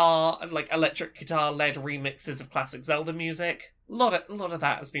guitar, like electric guitar-led remixes of classic Zelda music. A lot of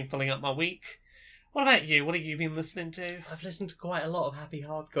that has been filling up my week. What about you? What have you been listening to? I've listened to quite a lot of happy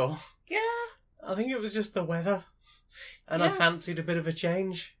hardcore. Yeah. I think it was just the weather. And I fancied a bit of a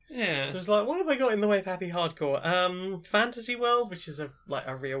change. Yeah. It was like, what have I got in the way of happy hardcore? Fantasy World, which is a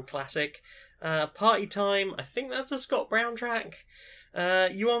real classic. Party Time, I think that's a Scott Brown track.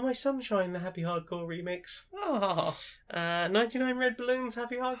 You Are My Sunshine, the happy hardcore remix. Oh. 99 Red Balloons,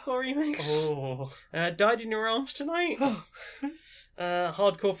 happy hardcore remix. Oh. Died in Your Arms Tonight.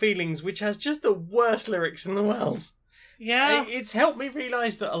 Hardcore Feelings, which has just the worst lyrics in the world. Yeah. It's helped me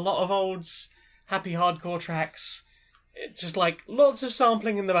realise that a lot of old happy hardcore tracks, just like lots of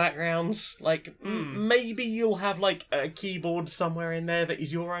sampling in the background. Like maybe you'll have like a keyboard somewhere in there that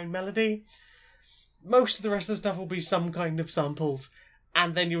is your own melody. Most of the rest of the stuff will be some kind of sampled,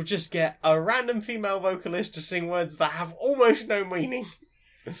 and then you'll just get a random female vocalist to sing words that have almost no meaning.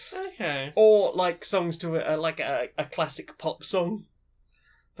 Okay. Or like songs to a classic pop song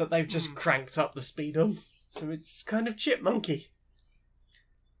that they've just cranked up the speed on. So it's kind of chipmunky.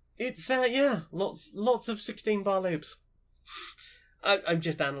 It's lots of 16-bar loops. I'm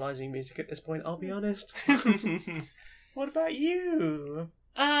just analysing music at this point, I'll be honest. What about you?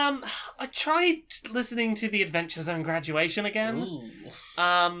 I tried listening to the Adventure Zone Graduation again. Ooh.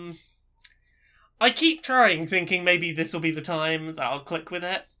 I keep trying, thinking maybe this will be the time that I'll click with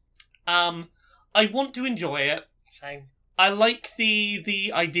it. I want to enjoy it. Same. I like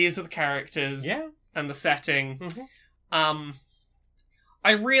the ideas of the characters. Yeah. And the setting. Mm-hmm.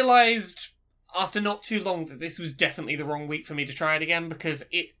 I realised after not too long that this was definitely the wrong week for me to try it again, because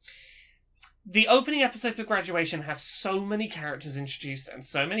the opening episodes of Graduation have so many characters introduced and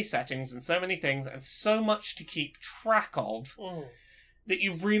so many settings and so many things and so much to keep track of that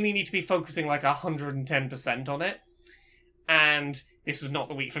you really need to be focusing like 110% on it. And this was not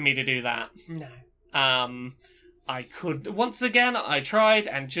the week for me to do that. No. Once again, I tried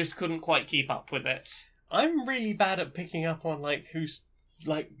and just couldn't quite keep up with it. I'm really bad at picking up on who's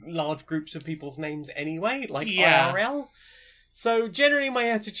large groups of people's names anyway, IRL. So generally my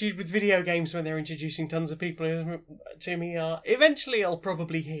attitude with video games when they're introducing tons of people to me are, eventually I'll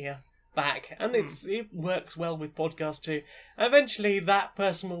probably hear back, and it works well with podcasts too. Eventually that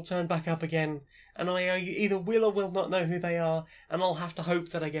person will turn back up again, and I either will or will not know who they are, and I'll have to hope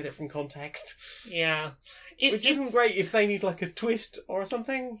that I get it from context. Yeah. Which isn't great if they need a twist or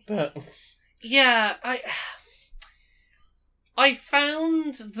something, but... Yeah, I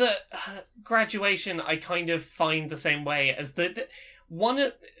found that Graduation I kind of find the same way as there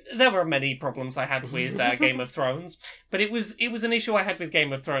were many problems I had with Game of Thrones, but it was an issue I had with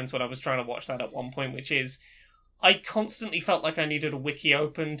Game of Thrones when I was trying to watch that at one point, which is I constantly felt like I needed a wiki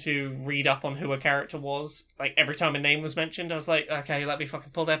open to read up on who a character was. Like, every time a name was mentioned, I was like, okay, let me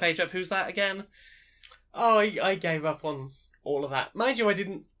fucking pull their page up. Who's that again? Oh, I gave up on all of that. Mind you, I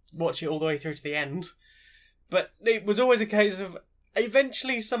didn't watch it all the way through to the end. But it was always a case of,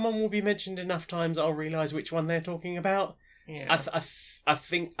 eventually someone will be mentioned enough times I'll realise which one they're talking about. Yeah. I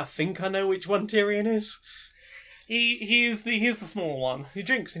think I know which one Tyrion is. He's the small one. He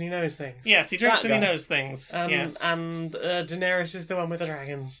drinks and he knows things. Yes, he drinks and he knows things. Yes. And Daenerys is the one with the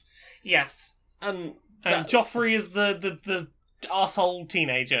dragons. Yes. And Joffrey is the arsehole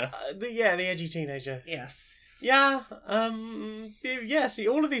teenager. The edgy teenager. Yes. Yeah. See,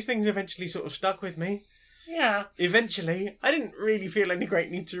 all of these things eventually sort of stuck with me. Yeah. Eventually, I didn't really feel any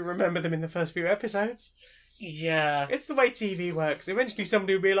great need to remember them in the first few episodes. Yeah. It's the way TV works. Eventually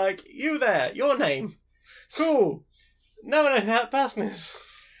somebody will be like, you there, your name. Cool. Now I know who that person is.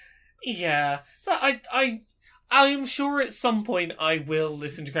 Yeah. So I'm sure at some point I will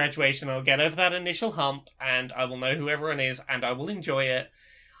listen to Graduation, I'll get over that initial hump, and I will know who everyone is, and I will enjoy it.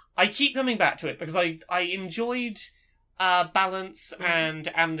 I keep coming back to it because I enjoyed Balance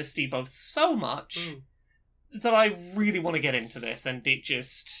and Amnesty both so much that I really want to get into this, and it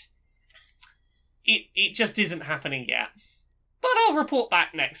just isn't happening yet. But I'll report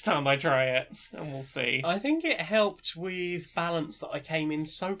back next time I try it, and we'll see. I think it helped with Balance that I came in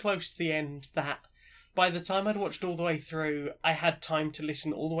so close to the end that by the time I'd watched all the way through, I had time to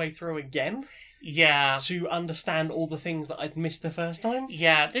listen all the way through again. Yeah. To understand all the things that I'd missed the first time.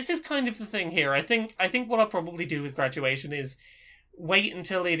 Yeah, this is kind of the thing here. I think what I'll probably do with Graduation is wait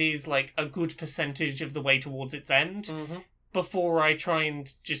until it is like a good percentage of the way towards its end before I try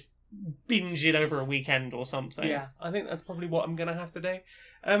and just binge it over a weekend or something. Yeah, I think that's probably what I'm going to have to do.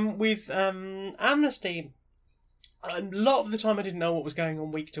 With Amnesty, a lot of the time I didn't know what was going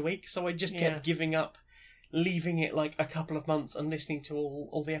on week to week, so I just kept giving up, leaving it like a couple of months and listening to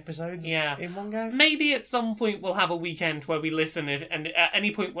all the episodes in one go. Maybe at some point we'll have a weekend where we listen, and at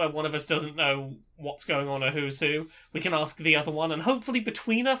any point where one of us doesn't know what's going on or who's who, we can ask the other one, and hopefully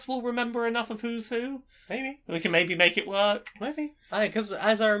between us we'll remember enough of who's who. Maybe. We can maybe make it work. Maybe. Because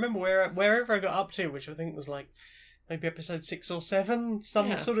as I remember, wherever I got up to, which I think was like maybe episode 6 or 7,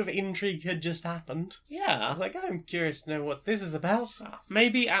 some sort of intrigue had just happened. Yeah. I was like, I'm curious to know what this is about.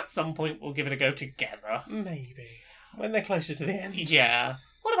 Maybe at some point we'll give it a go together. Maybe. When they're closer to the end. Yeah.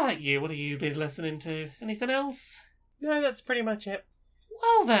 What about you? What have you been listening to? Anything else? No, that's pretty much it.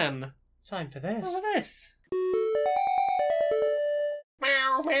 Well then. Time for this. What for this?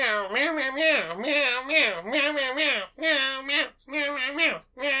 Meow meow meow meow meow meow meow meow meow meow meow meow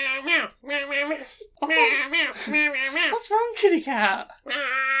meow meow meow meow meow meow. What's wrong, kitty cat?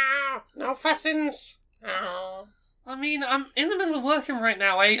 No fussins. I mean, I'm in the middle of working right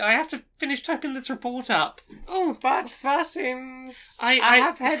now. I have to finish typing this report up. Oh, but fussins. I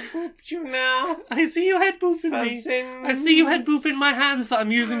have head booped you now. I see you head booping me. I see you head booping my hands that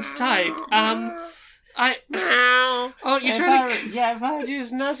I'm using to type. Oh, you're trying to... if I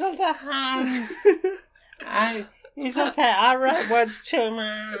just nuzzled a hand. It's okay, I'll write words too,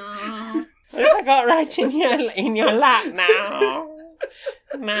 man. If I got right in your lap now.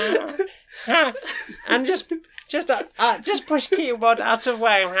 And just push keyboard out of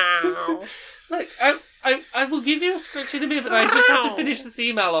way now. Look, I will give you a scratch in a minute, but I just have to finish this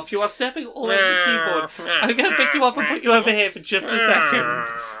email off. You are stepping all over the keyboard. I'm going to pick you up and put you over here for just a second.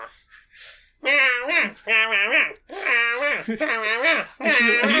 Are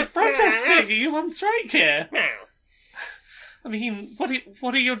you protesting? Are you on strike here? I mean,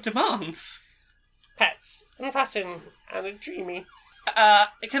 what are your demands? Pets and fussing and a dreamy.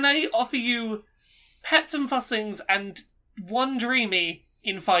 Can I offer you pets and fussings and one dreamy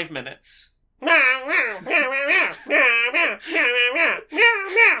in 5 minutes? Okay,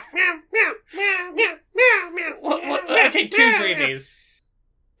 2 dreamies.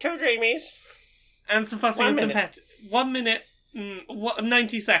 2 dreamies. And some fussing and some pet. 1 minute,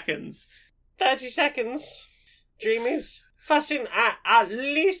 90 seconds. 30 seconds. Dreamies. Fussing at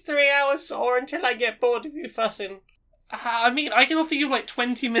least 3 hours or until I get bored of you fussing. I mean, I can offer you like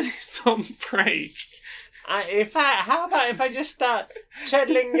 20 minutes on break. How about if I just start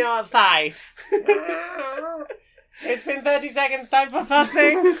twiddling your thigh? It's been 30 seconds, time for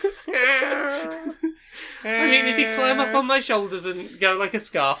fussing. I mean, if you climb up on my shoulders and go like a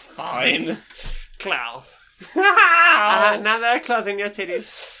scarf, fine. Klaus. Now there are claws in your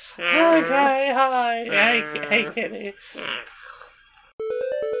titties. Okay, hi. Hey, kitty.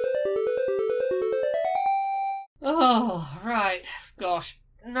 Oh, right. Gosh.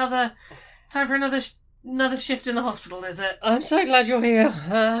 Time for another shift in the hospital, is it? I'm so glad you're here.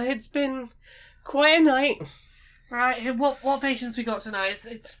 It's been quite a night. Right, what patients we got tonight?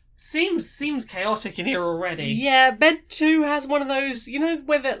 It seems chaotic in here already. Yeah, bed 2 has one of those,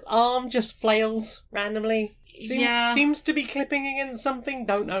 where the arm just flails randomly. Seems to be clipping against something,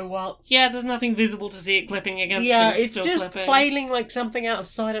 don't know what. Yeah, there's nothing visible to see it clipping against, yeah, but it's still just clipping. Flailing like something out of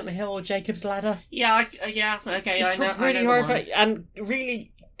Silent Hill or Jacob's Ladder. Yeah, okay, I know. Pretty I know horrifying, and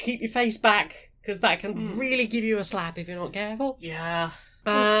really keep your face back, because that can really give you a slap if you're not careful. Yeah.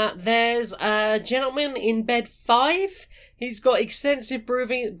 There's a gentleman in bed 5. He's got extensive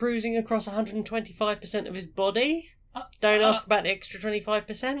bruising across 125% of his body. Don't ask about the extra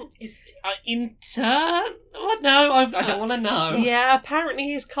 25%. In turn? What? No, I don't want to know. Yeah, apparently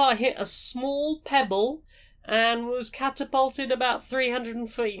his car hit a small pebble and was catapulted about 300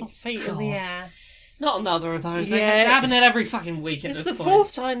 feet in the air. Not another of those. They happen every fucking week at this point. It's the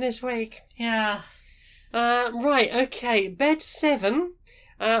 4th time this week. Yeah. Right, okay. Bed 7.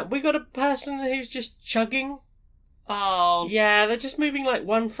 We got a person who's just chugging. Oh. Yeah, they're just moving like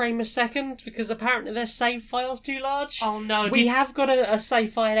 1 frame a second because apparently their save file's too large. Oh no. We have got a save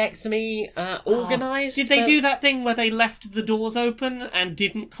filectomy organised. Did they do that thing where they left the doors open and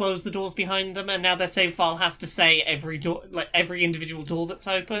didn't close the doors behind them, and now their save file has to say every door, like every individual door that's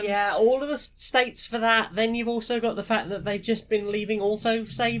open? Yeah, all of the states for that. Then you've also got the fact that they've just been leaving auto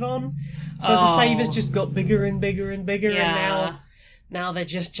save on. So the save has just got bigger and bigger and bigger, and now they're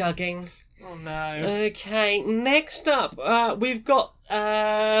just chugging. Oh no. Okay, next up, we've got,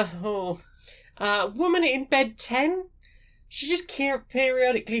 woman in bed 10. She just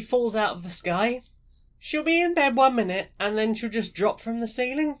periodically falls out of the sky. She'll be in bed 1 minute, and then she'll just drop from the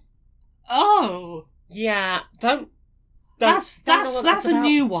ceiling. Oh! Yeah, That's a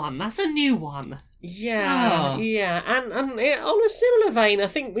new one. That's a new one. Yeah, yeah, and on a similar vein, I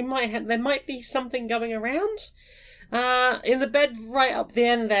think there might be something going around. In the bed right up the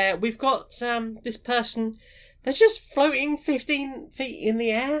end there, we've got this person. They're just floating 15 feet in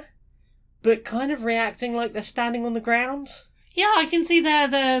the air, but kind of reacting like they're standing on the ground. Yeah, I can see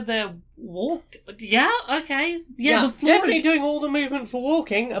their walk. Yeah, okay. Yeah, the floor definitely is doing all the movement for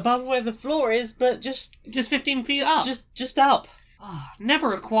walking above where the floor is, but just 15 feet up. Just up. Oh,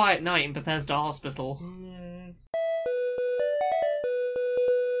 never a quiet night in Bethesda Hospital.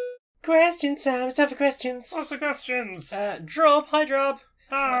 Question time. It's time for questions. What's the questions? Drop. Hi, Drop.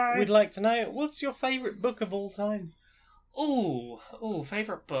 Hi. We'd like to know, what's your favourite book of all time? Ooh,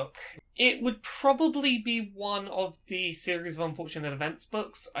 favourite book. It would probably be one of the Series of Unfortunate Events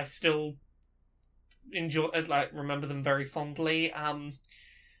books. I still enjoy, remember them very fondly.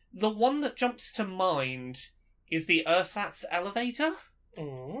 The one that jumps to mind is the Ersatz Elevator.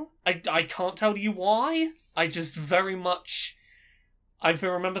 I can't tell you why. I just very much... I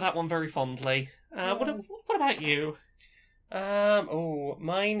remember that one very fondly. What about you?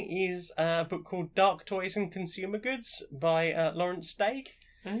 Mine is a book called Dark Toys and Consumer Goods by Lawrence Stagg.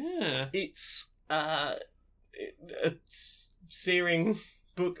 It's a searing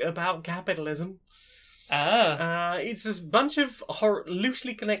book about capitalism. It's a bunch of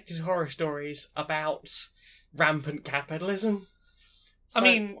loosely connected horror stories about rampant capitalism.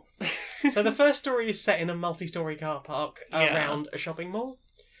 So the first story is set in a multi-story car park around a shopping mall,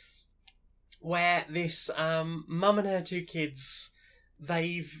 where this mum and her 2 kids,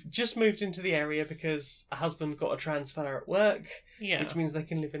 they've just moved into the area because a husband got a transfer at work, which means they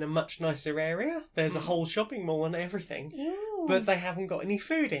can live in a much nicer area. There's a whole shopping mall and everything, but they haven't got any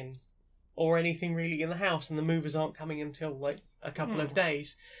food in, or anything really in the house, and the movers aren't coming until like a couple of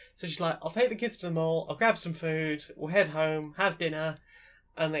days. So she's like, I'll take the kids to the mall, I'll grab some food, we'll head home, have dinner,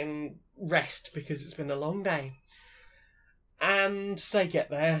 and then rest because it's been a long day. And they get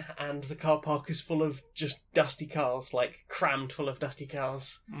there, and the car park is full of just dusty cars, like crammed full of dusty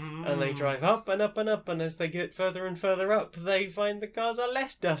cars. And they drive up and up and up, and as they get further and further up, they find the cars are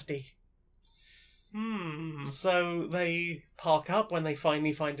less dusty. So they park up when they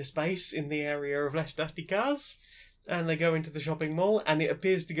finally find a space in the area of less dusty cars, and they go into the shopping mall, and it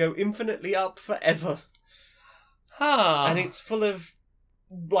appears to go infinitely up forever. And it's full of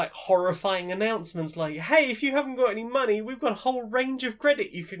like horrifying announcements like, hey, if you haven't got any money, we've got a whole range of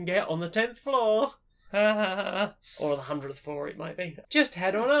credit you can get on the 10th floor. Or the 100th floor it might be. Just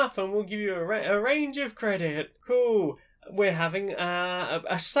head on up and we'll give you a range of credit. Cool. We're having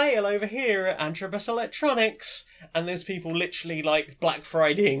a sale over here at Antrobus Electronics, and there's people literally like Black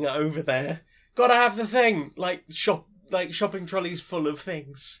Fridaying over there. Gotta have the thing, like shopping trolleys full of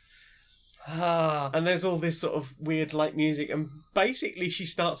things. And there's all this sort of weird light music, and basically she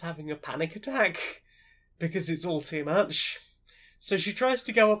starts having a panic attack because it's all too much. So she tries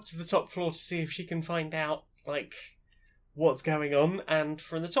to go up to the top floor to see if she can find out like what's going on, and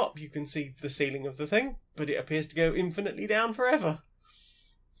from the top you can see the ceiling of the thing. but it appears to go infinitely down forever.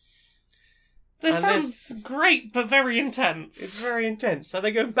 This sounds great, but very intense. It's very intense. So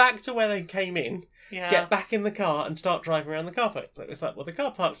they go back to where they came in, get back in the car, and start driving around the car park. It's like, well, the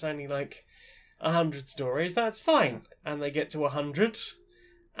car park's only like 100 stories. That's fine. And they get to 100,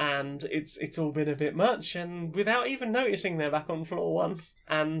 and it's all been a bit much. And without even noticing, they're back on floor 1.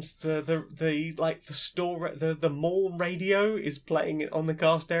 And the mall radio is playing it on the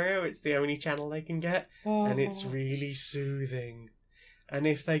car stereo. It's the only channel they can get, and it's really soothing. And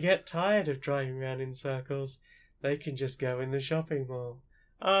if they get tired of driving around in circles, they can just go in the shopping mall.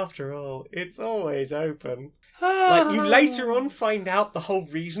 After all, it's always open. Like, you later on find out the whole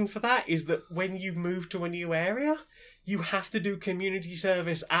reason for that is that when you move to a new area, you have to do community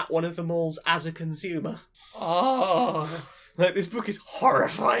service at one of the malls as a consumer. Oh. Like, this book is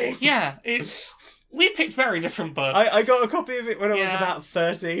horrifying. Yeah, we picked very different books. I got a copy of it when I was about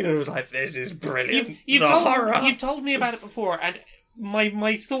 13, and I was like, this is brilliant. You've told me about it before, and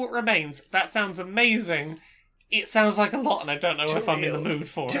my thought remains, that sounds amazing. It sounds like a lot, and I don't know if I'm in the mood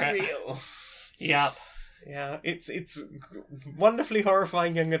for it. Real. Yep. Yeah, it's wonderfully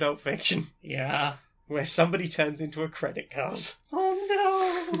horrifying young adult fiction. Yeah. Where somebody turns into a credit card.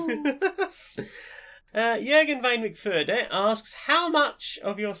 Oh no! Jürgen Van McFurde asks, how much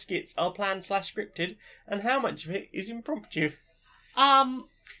of your skits are planned/scripted, and how much of it is impromptu?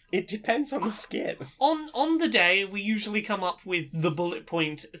 It depends on the skit. On the day, we usually come up with the bullet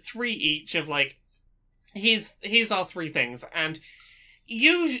point 3 each of like, here's our 3 things, and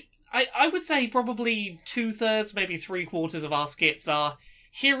I would say probably 2/3, maybe 3/4 of our skits are,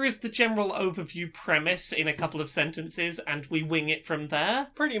 here is the general overview premise in a couple of sentences, and we wing it from there.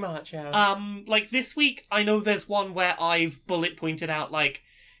 Pretty much, yeah. Like this week, I know there's one where I've bullet pointed out, like,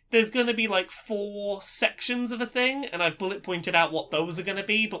 there's going to be like 4 sections of a thing, and I've bullet pointed out what those are going to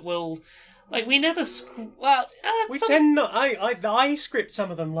be, but we never tend not. I script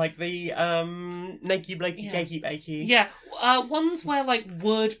some of them, like the Nakey Blakey Cakey Bakey. Yeah, ones where like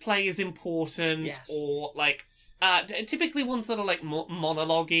wordplay is important, or like typically ones that are like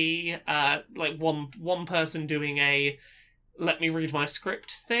monologue-y, like one person doing a let me read my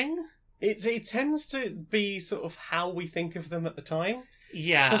script thing. It tends to be sort of how we think of them at the time.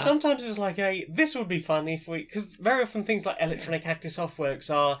 Yeah. So sometimes it's like this would be fun if we, because very often things like Electronic Actor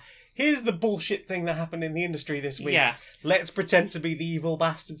Softworks are, here's the bullshit thing that happened in the industry this week. Yes. Let's pretend to be the evil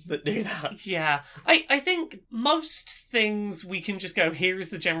bastards that do that. Yeah. I think most things we can just go, here is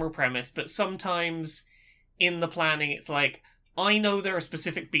the general premise, but sometimes in the planning it's like, I know there are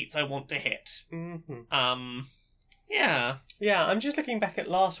specific beats I want to hit. Mm-hmm. Yeah. Yeah, I'm just looking back at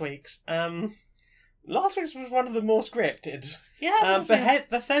last week's. Last week's was one of the more scripted. Yeah.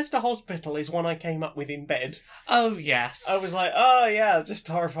 Bethesda Hospital is one I came up with in bed. Oh, yes. I was like, oh, yeah, just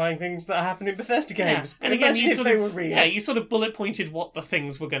horrifying things that happen in Bethesda games. Yeah. And again, they were real. Yeah, you sort of bullet pointed what the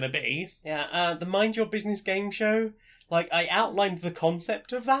things were going to be. Yeah, the Mind Your Business game show, like, I outlined the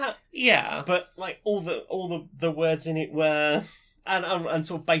concept of that. Yeah. But, like, all the words in it were... And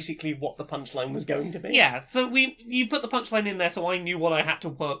sort of basically what the punchline was going to be. Yeah, so you put the punchline in there so I knew what I had to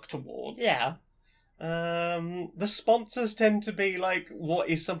work towards. Yeah. The sponsors tend to be like, what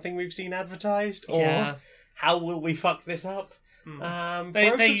is something we've seen advertised? Or how will we fuck this up?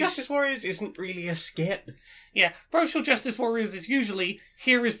 Social Justice Warriors isn't really a skit. Yeah, Social Justice Warriors is usually,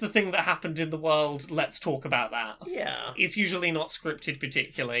 here is the thing that happened in the world, let's talk about that. Yeah. It's usually not scripted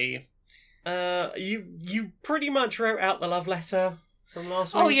particularly. You pretty much wrote out the love letter from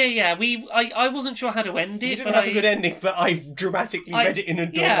last week. Oh, yeah. I wasn't sure how to end it. You didn't have a good ending, but I dramatically read it in a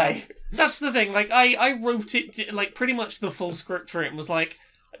doorway. Yeah, that's the thing. Like, I wrote it, like, pretty much the full script for it and was like,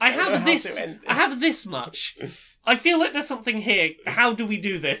 I have this much. I feel like there's something here. How do we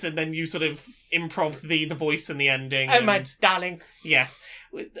do this? And then you sort of improv the voice and the ending. Oh, my darling. Yes.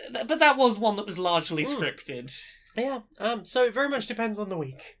 But that was one that was largely scripted. Yeah, so it very much depends on the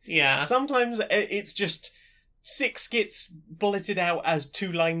week. Yeah. Sometimes it's just 6 skits bulleted out as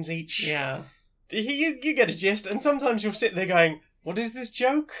 2 lines each. Yeah. You get a gist, and sometimes you'll sit there going, what is this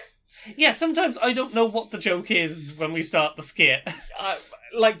joke? Yeah, sometimes I don't know what the joke is when we start the skit.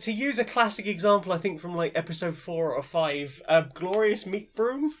 Like, to use a classic example, I think from, like, episode 4 or 5, Glorious Meat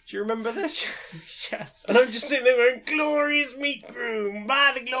Broom. Do you remember this? Yes. And I'm just sitting there going, Glorious Meat Broom!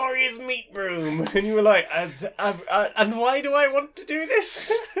 Buy the Glorious Meat Broom! And you were like, and why do I want to do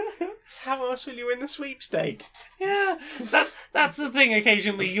this? How else will you win the sweepstake? Yeah, that's the thing.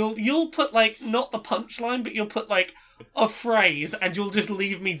 Occasionally, you'll put, like, not the punchline, but you'll put, like, a phrase, and you'll just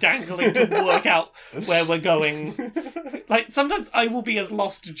leave me dangling to work out where we're going. Like, sometimes I will be as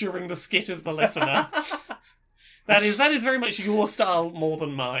lost during the skit as the listener. That is very much your style more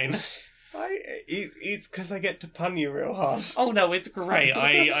than mine. It's because I get to pun you real hard. Oh no, it's great.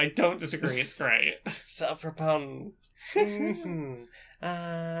 I don't disagree. It's great. Set for a pun.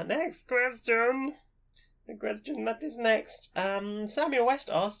 Next question. The question that is next. Samuel West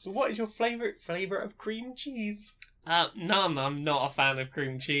asks, what is your favourite flavour of cream cheese? None. I'm not a fan of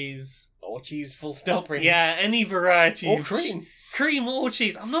cream cheese. Or cheese full stop, really. Yeah, any variety. Or cream. Cream or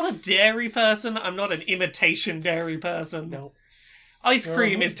cheese. I'm not a dairy person. I'm not an imitation dairy person. No. Ice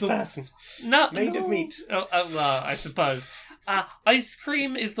cream is the person. Made of meat. I suppose. Ice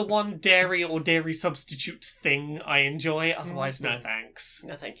cream is the one dairy or dairy substitute thing I enjoy. Otherwise, no thanks.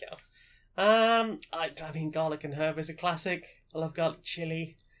 No, thank you. I mean, garlic and herb is a classic. I love garlic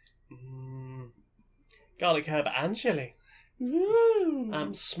chili. Garlic herb and chili.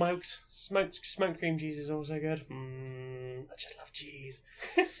 Smoked cream cheese is also good. I just love cheese.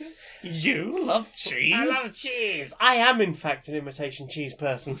 You love cheese? I love cheese. I am, in fact, an imitation cheese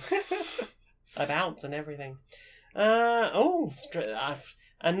person. About and everything. A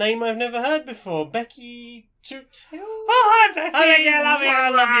name I've never heard before. Becky Tootill? Oh, hi, Becky. Hi, Becky, I love you.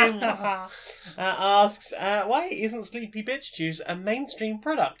 love you. Asks, why isn't Sleepy Bitch Juice a mainstream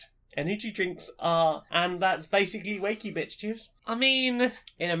product? Energy drinks are, and that's basically Wakey Bitch Juice. I mean,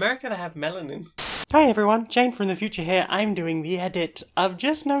 in America they have melanin. Hi everyone, Jane from the future here. I'm doing the edit. I've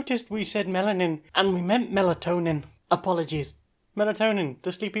just noticed we said melanin, and we meant melatonin. Apologies. Melatonin,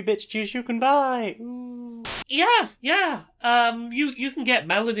 the Sleepy Bitch Juice you can buy. Ooh. Yeah. You can get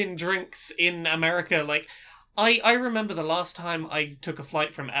melanin drinks in America. Like, I remember the last time I took a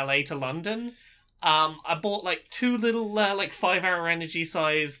flight from LA to London. I bought like 2 little 5-hour energy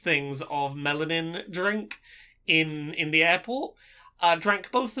size things of melanin drink in the airport.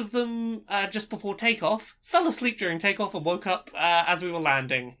 Drank both of them just before takeoff. Fell asleep during takeoff and woke up as we were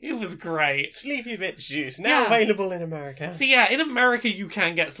landing. It was great. Sleepy Bitch Juice, now available in America. So yeah, in America you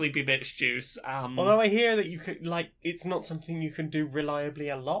can get Sleepy Bitch Juice. Although I hear that you could, it's not something you can do reliably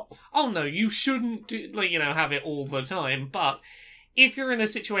a lot. Oh no, you shouldn't do, have it all the time. But if you're in a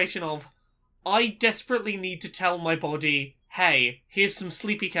situation of, I desperately need to tell my body, hey, here's some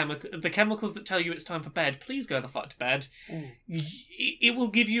sleepy the chemicals that tell you it's time for bed, please go the fuck to bed. It will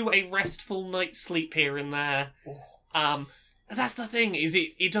give you a restful night's sleep here and there. That's the thing, is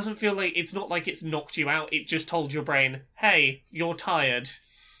it doesn't feel like, it's not like it's knocked you out, it just told your brain, hey, you're tired.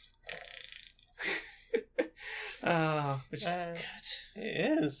 Which is good.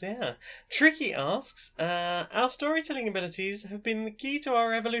 It is, yeah. Tricky asks, our storytelling abilities have been the key to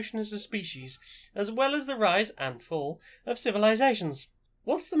our evolution as a species, as well as the rise and fall of civilizations.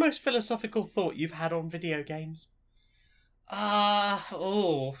 What's the most philosophical thought you've had on video games? That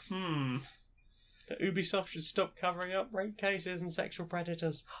Ubisoft should stop covering up rape cases and sexual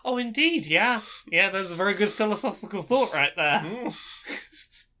predators. Oh, indeed, yeah. Yeah, that's a very good philosophical thought right there.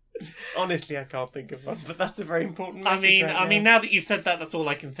 Honestly, I can't think of one, but that's a very important message. I mean, now that you've said that, that's all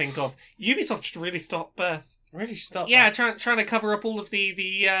I can think of. Ubisoft should really stop. Yeah, trying to cover up all of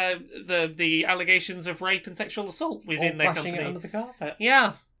the allegations of rape and sexual assault within their company. Brushing it under the carpet.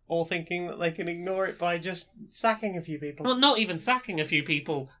 Yeah. Or thinking that they can ignore it by just sacking a few people. Well, not even sacking a few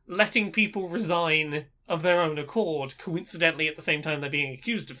people, letting people resign of their own accord, coincidentally at the same time they're being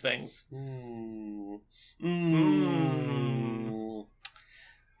accused of things.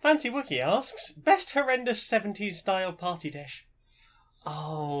 Fancy Wookie asks, best horrendous 70s style party dish?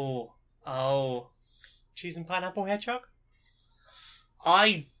 Oh. Cheese and pineapple hedgehog?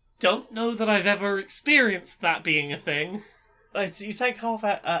 I don't know that I've ever experienced that being a thing. So you take half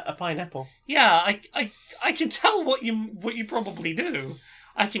a pineapple. Yeah, I can tell what you probably do.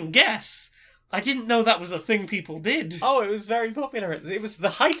 I can guess. I didn't know that was a thing people did. Oh, it was very popular. It was the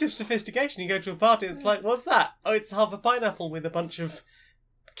height of sophistication. You go to a party and it's like, what's that? Oh, it's half a pineapple with a bunch of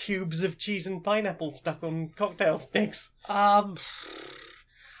cubes of cheese and pineapple stuck on cocktail sticks. I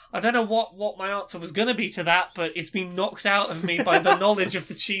don't know what my answer was going to be to that, but it's been knocked out of me by the knowledge of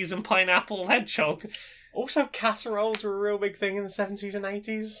the cheese and pineapple hedgehog. Also, casseroles were a real big thing in the 70s and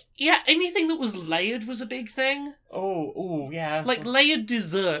 80s. Yeah, anything that was layered was a big thing. Oh, yeah. Like layered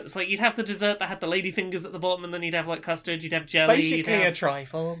desserts. Like, you'd have the dessert that had the ladyfingers at the bottom, and then you'd have, like, custard, you'd have jelly. Basically a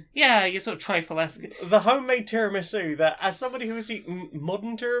trifle. Yeah, you're sort of trifle-esque. The homemade tiramisu, that, as somebody who has eaten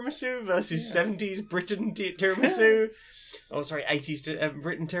modern tiramisu versus 70s Britain tiramisu... 80s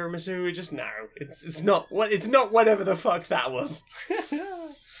Britain tiramisu, just no. It's not whatever the fuck that was.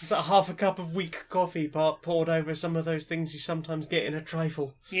 It's like half a cup of weak coffee poured over some of those things you sometimes get in a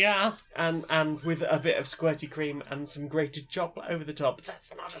trifle. Yeah. And with a bit of squirty cream and some grated chocolate over the top.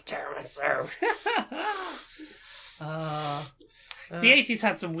 That's not a tiramisu. The 80s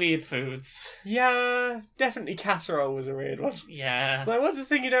had some weird foods. Yeah, definitely casserole was a weird one. Yeah. So what's the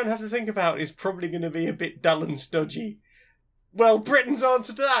thing you don't have to think about is probably going to be a bit dull and stodgy. Well, Britain's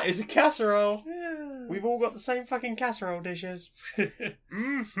answer to that is a casserole. Yeah. We've all got the same fucking casserole dishes.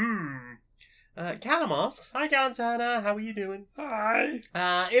 Callum asks, "Hi Callum Turner, how are you doing?" Hi.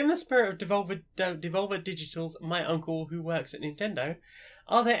 In the spirit of Devolver Digital's My Uncle Who Works at Nintendo,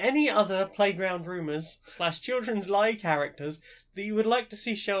 are there any other playground rumours / children's lie characters that you would like to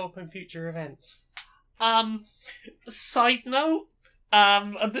see show up in future events? Side note,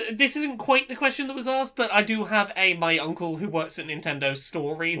 this isn't quite the question that was asked, but I do have a My Uncle Who Works at Nintendo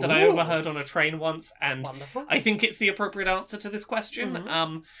story that I overheard on a train once, and Wonderful. I think it's the appropriate answer to this question.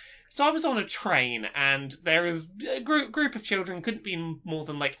 Mm-hmm. So I was on a train, and there is a group of children, couldn't be more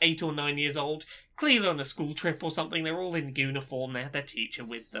than like 8 or 9 years old, clearly on a school trip or something. They're all in uniform, they had their teacher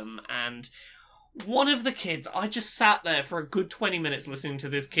with them, and one of the kids, I just sat there for a good 20 minutes listening to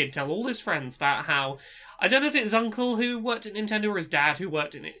this kid tell all his friends about how, I don't know if it's his uncle who worked at Nintendo or his dad who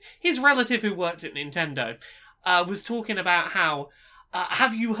worked in it, his relative who worked at Nintendo, was talking about how,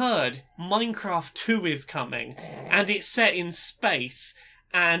 have you heard, Minecraft 2 is coming, and it's set in space,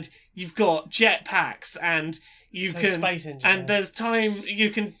 and you've got jetpacks, and you can, space engineers. and there's you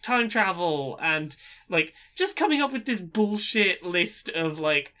can time travel, and like just coming up with this bullshit list of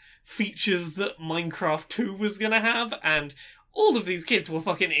like features that Minecraft 2 was gonna have, and all of these kids were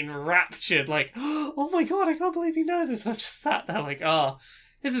fucking enraptured, like, oh my god, I can't believe you know this. And I just sat there like, oh,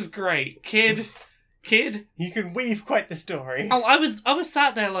 this is great, kid. You can weave quite the story. Oh, I was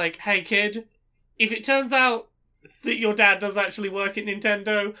sat there like, hey kid, if it turns out that your dad does actually work at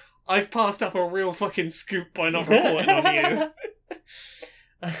Nintendo, I've passed up a real fucking scoop by not reporting on you.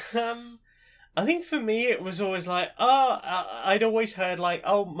 I think for me it was always like, I'd always heard like,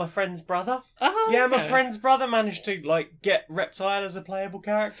 oh, my friend's brother. Oh, Yeah, my okay. friend's brother managed to like get Reptile as a playable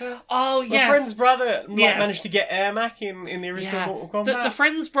character. Oh, My yes. friend's brother Yes. managed to get Ermac in the original Mortal Kombat. The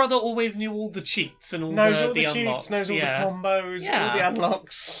friend's brother always knew all the cheats and all knows the all the unlocks. cheats, knows all the combos, Yeah. all the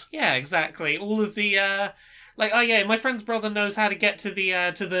unlocks. Yeah, exactly. All of the like, oh yeah, my friend's brother knows how to get to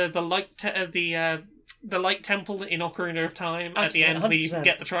the light temple in Ocarina of Time. At the end, where you can 100%.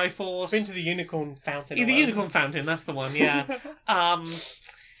 get the Triforce. Been to the Unicorn Fountain. Yeah, the or whatever. Unicorn Fountain. That's the one. Yeah.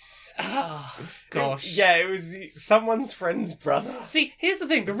 Gosh. Yeah, it was someone's friend's brother. See, here's the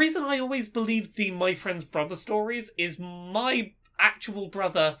thing. The reason I always believed the my friend's brother stories is my actual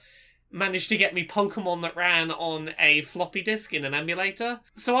brother managed to get me Pokemon that ran on a floppy disk in an emulator.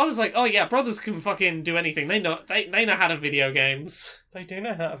 So I was like, oh yeah, brothers can fucking do anything. They know how to video games. They do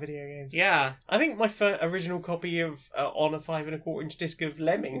know how to video games. Yeah. I think my original copy of on a 5 1/4 inch disc of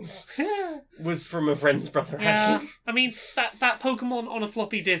Lemmings was from a friend's brother. Yeah. Actually, I mean, that Pokemon on a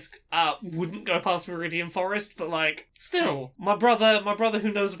floppy disk wouldn't go past Viridian Forest, but like, still, my brother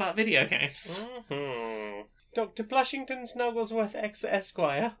who knows about video games. Mm-hmm. Dr. Blushington Snugglesworth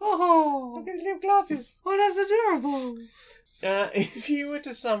Esquire. Oh, Look at his little glasses. oh, that's adorable.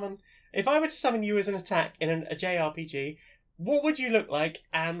 If I were to summon you as an attack in a JRPG, what would you look like,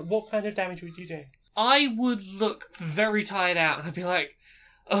 and what kind of damage would you do? I would look very tired out. I'd be like,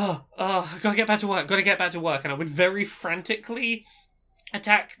 gotta get back to work. And I would very frantically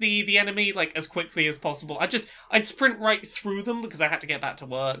attack the enemy, like, as quickly as possible. I'd sprint right through them because I had to get back to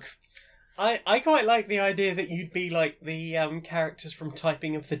work. I quite like the idea that you'd be like the characters from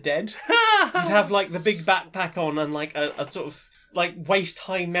Typing of the Dead. You'd have like the big backpack on and like a sort of like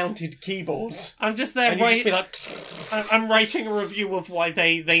waist-high mounted keyboards. I'm just there, And you'd just be like... I'm writing a review of why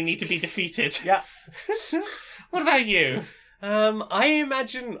they need to be defeated. Yeah. What about you? I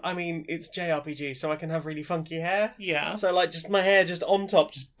imagine, I mean, it's JRPG, so I can have really funky hair. Yeah. So, like, just my hair just on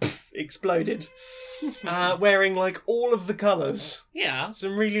top, just exploded. Wearing, like, all of the colours. Yeah.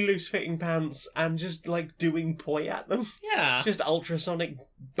 Some really loose-fitting pants, and just, like, doing poi at them. Yeah. Just ultrasonic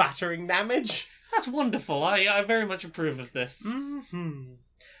battering damage. That's wonderful. I very much approve of this. Mm-hmm.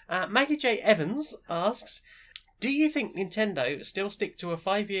 Maggie J. Evans asks, do you think Nintendo still stick to a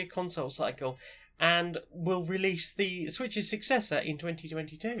 5-year console cycle and will release the Switch's successor in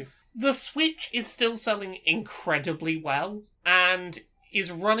 2022? The Switch is still selling incredibly well, and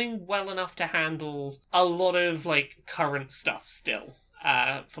is running well enough to handle a lot of, like, current stuff still,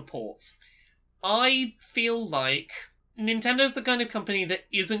 for ports. I feel like Nintendo's the kind of company that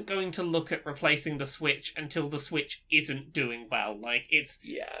isn't going to look at replacing the Switch until the Switch isn't doing well. Like, it's...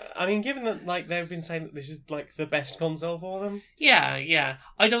 Yeah, I mean, given that, like, they've been saying that this is, like, the best console for them. Yeah.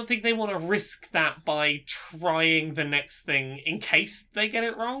 I don't think they want to risk that by trying the next thing in case they get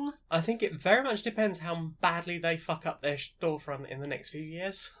it wrong. I think it very much depends how badly they fuck up their storefront in the next few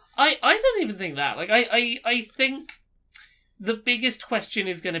years. I don't even think that. Like, I think the biggest question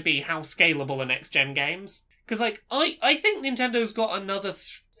is going to be how scalable are next-gen games. Because, like, I think Nintendo's got another...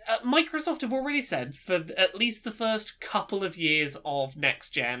 Microsoft have already said for at least the first couple of years of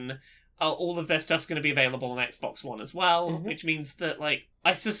next-gen, all of their stuff's going to be available on Xbox One as well, which means that, like,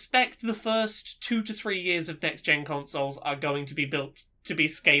 I suspect the first 2 to 3 years of next-gen consoles are going to be built to be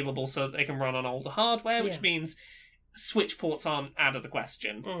scalable so that they can run on older hardware, which means Switch ports aren't out of the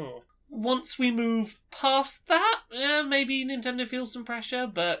question. Once we move past that, maybe Nintendo feels some pressure,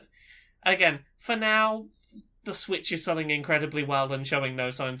 but again, for now, the Switch is selling incredibly well and showing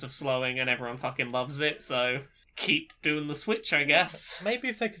no signs of slowing, and everyone fucking loves it, so keep doing the Switch, I guess. Maybe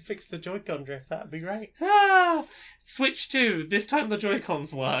if they could fix the Joy-Con drift, that'd be great. Switch 2, this time the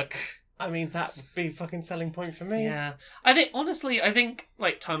Joy-Cons work. I mean, that would be a fucking selling point for me. Yeah. I think,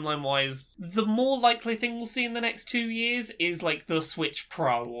 like, timeline-wise, the more likely thing we'll see in the next 2 years is, like, the Switch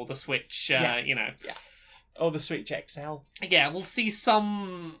Pro or the Switch, you know. Yeah. Or the Switch XL. Yeah, we'll see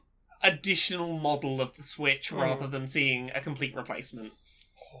some additional model of the Switch rather than seeing a complete replacement.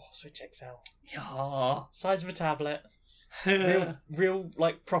 Oh, Switch XL. Yeah. Size of a tablet. real,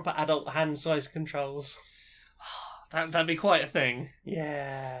 like, proper adult hand-sized controls. That'd be quite a thing.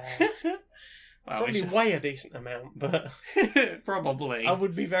 Yeah. Well, probably weigh a decent amount, but... Probably. I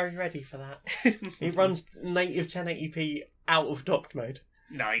would be very ready for that. It runs native 1080p out of docked mode.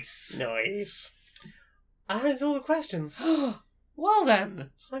 Nice. And that's all the questions. Well then.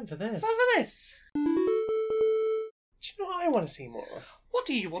 Time for this. Do you know what I want to see more of? What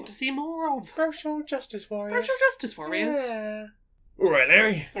do you want to see more of? Social Justice Warriors. Yeah. Alright,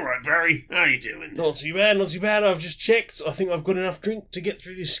 Larry. Alright, Barry. How you doing? Not too bad. I've just checked. I think I've got enough drink to get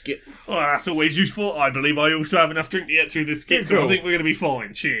through this skit. Oh, that's always useful. I believe I also have enough drink to get through this skit, so I think we're going to be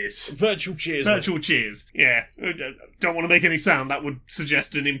fine. Cheers. Virtual cheers. Cheers. Yeah. Don't want to make any sound. That would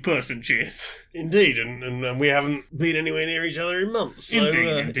suggest an in-person cheers. Indeed, and we haven't been anywhere near each other in months. So,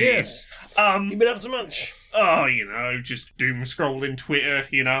 Indeed. Yes. You've been up to much? Oh, you know, just doom scrolling Twitter,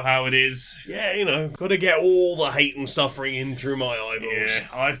 you know how it is. Yeah, you know, gotta get all the hate and suffering in through my eyeballs. Yeah,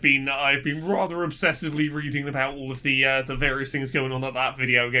 I've been rather obsessively reading about all of the various things going on at that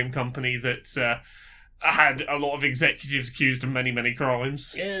video game company that had a lot of executives accused of many, many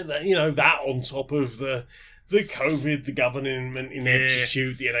crimes. Yeah, that on top of the COVID, the government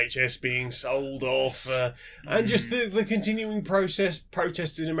ineptitude, the NHS being sold off, and just the continuing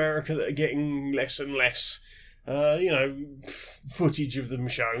protests in America that are getting less and less, footage of them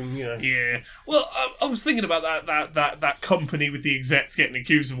shown, Yeah. Well, I was thinking about that company with the execs getting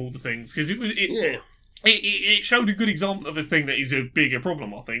accused of all the things, because it showed a good example of a thing that is a bigger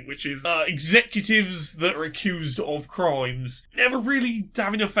problem, I think, which is executives that are accused of crimes never really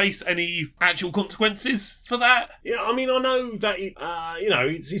having to face any actual consequences for that. Yeah, I mean, I know that,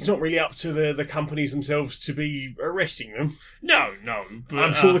 it's not really up to the companies themselves to be arresting them. No. But,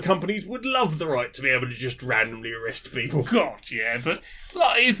 I'm sure the companies would love the right to be able to just randomly arrest people. God, yeah, but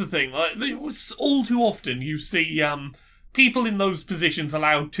here's the thing. Like, all too often you see... people in those positions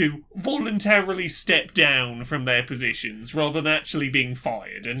allowed to voluntarily step down from their positions rather than actually being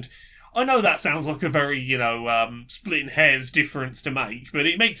fired. And I know that sounds like a very, splitting hairs difference to make, but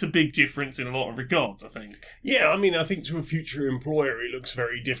it makes a big difference in a lot of regards, I think. Yeah, I mean, I think to a future employer it looks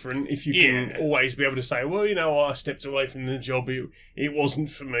very different if you can always be able to say, well, I stepped away from the job, it wasn't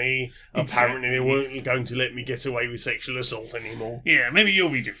for me. Exactly. Apparently they weren't going to let me get away with sexual assault anymore. Yeah, maybe you'll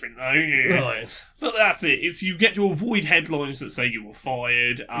be different though, yeah. Right. But that's it. It's you get to avoid headlines that say you were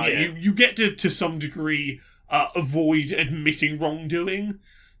fired. You get to some degree, avoid admitting wrongdoing.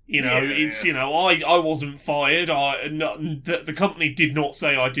 I wasn't fired. The company did not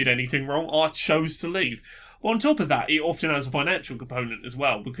say I did anything wrong. I chose to leave. Well, on top of that, it often has a financial component as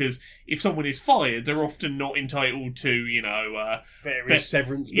well, because if someone is fired, they're often not entitled to, various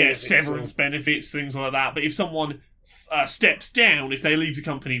severance benefits. Yeah, severance benefits, things like that. But if someone steps down, if they leave the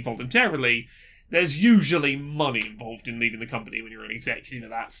company voluntarily, there's usually money involved in leaving the company when you're an executive at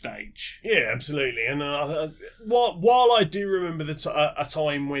that stage. Yeah, absolutely. And while I do remember a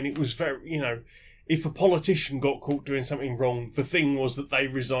time when it was very, if a politician got caught doing something wrong, the thing was that they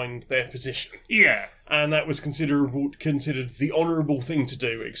resigned their position. Yeah. And that was considered the honourable thing to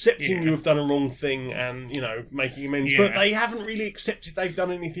do, accepting you have done a wrong thing and, making amends. Yeah. But they haven't really accepted they've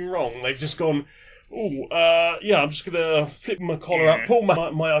done anything wrong. They've just gone... I'm just going to flip my collar up, pull my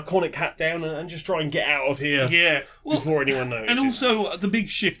iconic hat down and just try and get out of here before anyone knows. And also, the big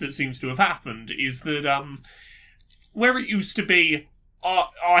shift that seems to have happened is that where it used to be,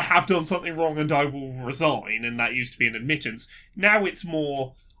 I have done something wrong and I will resign, and that used to be an admittance, now it's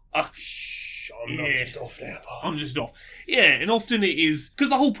more, I'm just off now, pal. I'm just off. Yeah, and often it is because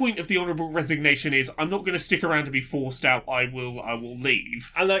the whole point of the honourable resignation is I'm not going to stick around to be forced out. I will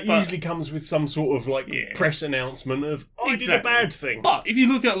leave, and that usually comes with some sort of press announcement of I did a bad thing. But if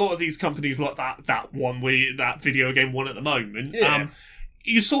you look at a lot of these companies like that video game one at the moment,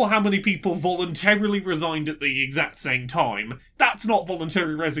 you saw how many people voluntarily resigned at the exact same time. That's not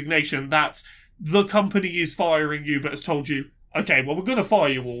voluntary resignation. That's the company is firing you, but has told you, okay, well, we're going to fire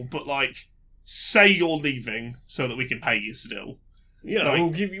you all, but say you're leaving so that we can pay you still. We'll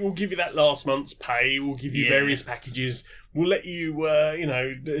give you that last month's pay. We'll give you various packages. We'll let you,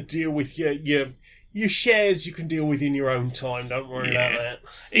 deal with your shares. You can deal with in your own time. Don't worry about that.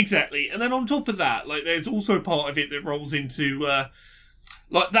 Exactly. And then on top of that, there's also part of it that rolls into.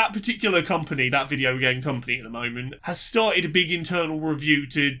 That particular company, that video game company at the moment, has started a big internal review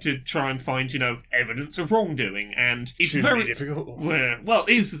to try and find, evidence of wrongdoing. And it's very difficult. Well,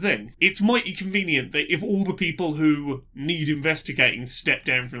 here's the thing. It's mighty convenient that if all the people who need investigating step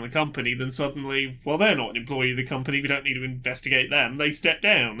down from the company, then suddenly, they're not an employee of the company, we don't need to investigate them. They step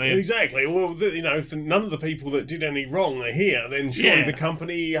down. Exactly. Well, if none of the people that did any wrong are here, then surely the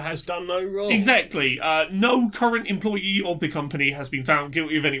company has done no wrong. Exactly. No current employee of the company has been found guilty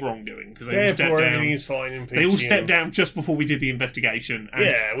of any wrongdoing because they all stepped down. Everything is fine in They all stepped down just before we did the investigation.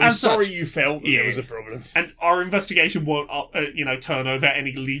 And we're sorry you felt that there was a problem. And our investigation won't, turn over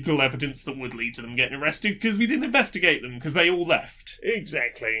any legal evidence that would lead to them getting arrested because we didn't investigate them because they all left.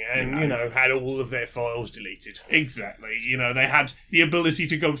 Exactly, and had all of their files deleted. Exactly, they had the ability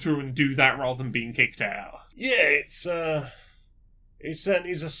to go through and do that rather than being kicked out. Yeah, it certainly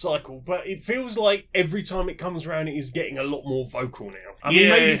is a cycle, but it feels like every time it comes around, it is getting a lot more vocal now. I mean,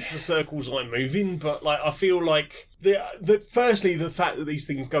 maybe it's the circles I'm moving, but I feel like firstly the fact that these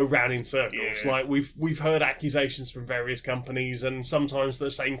things go round in circles. Like we've heard accusations from various companies, and sometimes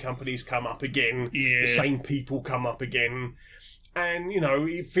the same companies come up again, the same people come up again. And,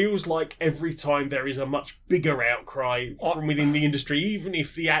 it feels like every time there is a much bigger outcry from within the industry, even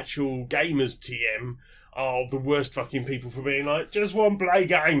if the actual gamers TM are the worst fucking people for being just want to play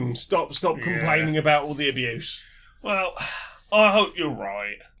games. Stop complaining about all the abuse. Well, I hope you're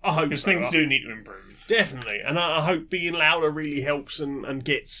right. I hope because things do need to improve. Definitely, and I hope being louder really helps and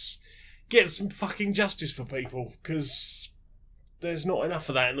gets some fucking justice for people, because there's not enough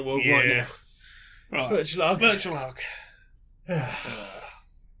of that in the world right now. Right. Virtual hug.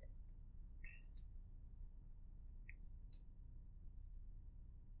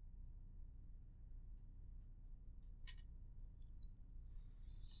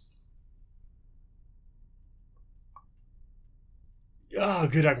 Oh,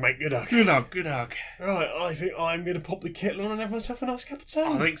 good hug, mate, good hug. Good hug. Right, I think I'm going to pop the kettle on and have myself a nice cup of tea.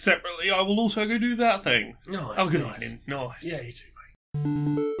 I think separately I will also go do that thing. Nice. Oh, good night. Nice. Yeah, you too,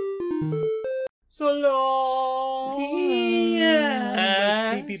 mate. So long.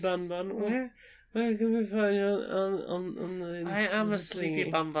 Yes. Sleepy bun. Where can we find you on the... I am a sleepy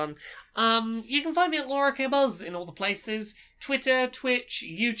bun. You can find me at Laura K. Buzz in all the places. Twitter, Twitch,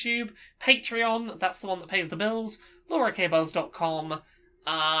 YouTube, Patreon, that's the one that pays the bills, laurakbuzz.com.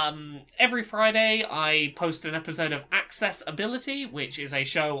 Every Friday I post an episode of Accessibility, which is a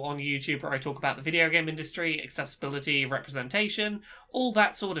show on YouTube where I talk about the video game industry, accessibility, representation, all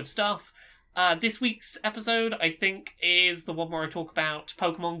that sort of stuff. This week's episode, I think, is the one where I talk about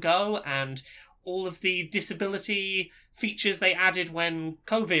Pokemon Go and all of the disability features they added when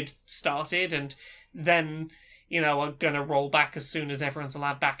COVID started, and then, are going to roll back as soon as everyone's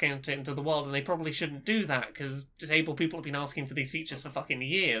allowed back into the world, and they probably shouldn't do that, because disabled people have been asking for these features for fucking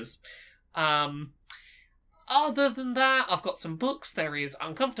years. Other than that, I've got some books. There is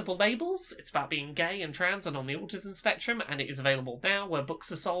Uncomfortable Labels. It's about being gay and trans and on the autism spectrum, and it is available now where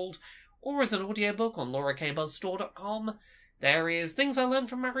books are sold, or as an audiobook on laurakbuzzstore.com. There is Things I Learned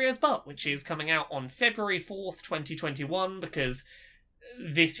from Mario's Butt, which is coming out on February 4th, 2021, because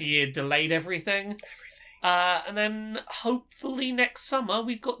this year delayed everything. And then, hopefully next summer,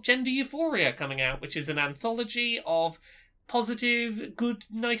 we've got Gender Euphoria coming out, which is an anthology of positive, good,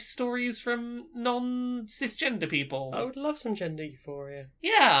 nice stories from non-cisgender people. I would love some Gender Euphoria.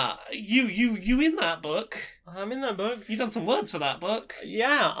 Yeah, you in that book. I'm in that book. You've done some words for that book.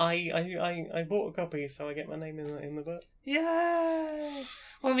 Yeah, I bought a copy, so I get my name in the book. Yeah.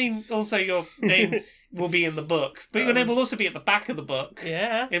 Well, I mean, also your name will be in the book, but your name will also be at the back of the book.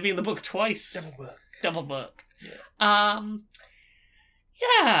 Yeah. It'll be in the book twice. Double book. Yeah.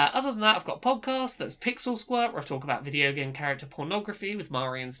 Yeah, other than that, I've got a podcast that's Pixel Squirt, where I talk about video game character pornography with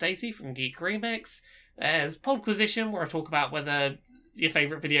Mari and Stacey from Geek Remix. There's Podquisition, where I talk about whether your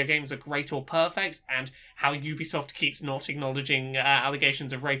favourite video games are great or perfect, and how Ubisoft keeps not acknowledging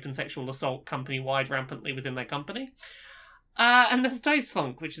allegations of rape and sexual assault company-wide rampantly within their company. And there's Dice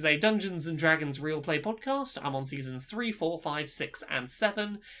Funk, which is a Dungeons & Dragons real play podcast. I'm on seasons 3, 4, 5, 6, and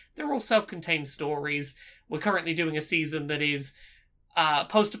 7. They're all self-contained stories. We're currently doing a season that is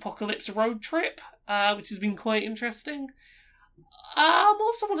post-apocalypse road trip, which has been quite interesting. I'm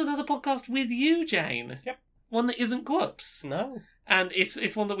also on another podcast with you, Jane. Yep. One that isn't Gwoops. No. And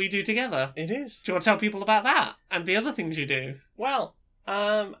it's one that we do together. It is. Do you want to tell people about that? And the other things you do? Well,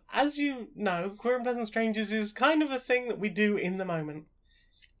 as you know, Queer and Pleasant Strangers is kind of a thing that we do in the moment.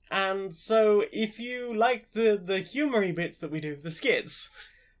 And so if you like the humoury bits that we do, the skits,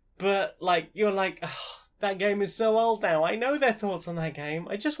 but you're like, oh, that game is so old now, I know their thoughts on that game,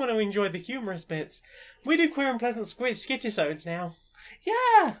 I just want to enjoy the humorous bits, we do Queer and Pleasant Skitchisodes now.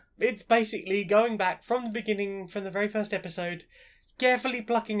 Yeah! It's basically going back from the beginning, from the very first episode, carefully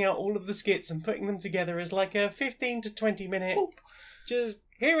plucking out all of the skits and putting them together as like a 15 to 20 minute... Boop. Just,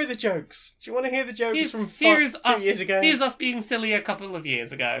 here are the jokes. Do you want to hear the jokes from 2 years ago? Here's us being silly a couple of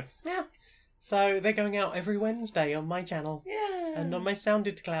years ago. Yeah. So they're going out every Wednesday on my channel. Yeah. And on my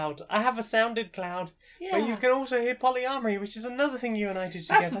Sounded Cloud. I have a Sounded Cloud where you can also hear Polyamory, which is another thing you and I did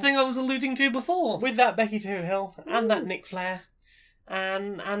together. That's the thing I was alluding to before. With that Becky Toohill and that Nick Flair.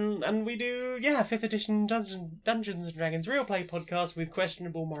 And we do, 5th edition Dungeons & Dragons real play podcast with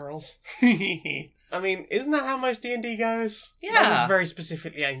questionable morals. I mean, isn't that how most D&D goes? Yeah. That was very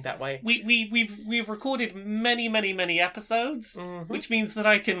specifically aimed that way. We've recorded many episodes, which means that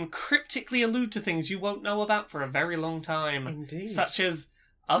I can cryptically allude to things you won't know about for a very long time. Indeed. Such as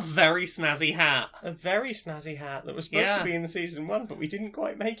a very snazzy hat. A very snazzy hat that was supposed to be in the season 1, but we didn't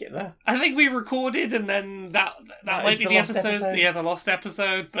quite make it there. I think we recorded and then that might be the episode. Yeah, the lost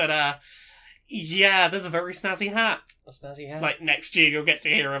episode, but yeah, there's a very snazzy hat. A snazzy hat. Like next year you'll get to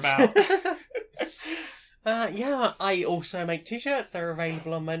hear about. I also make t-shirts. They're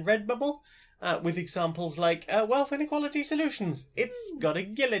available on my Redbubble with examples like Wealth Inequality Solutions. It's got a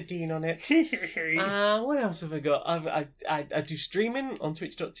guillotine on it. What else have I got? I do streaming on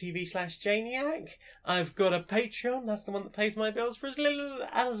twitch.tv/Janiac. I've got a Patreon. That's the one that pays my bills for as little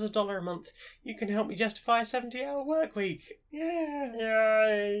as $1 a month. You can help me justify a 70-hour work week. Yeah.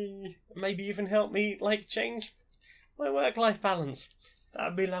 Yay. Maybe even help me change my work-life balance.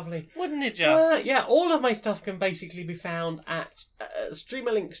 That'd be lovely. Wouldn't it just? All of my stuff can basically be found at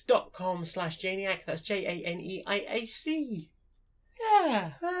streamerlinks.com/Janiac. That's JANEIAC.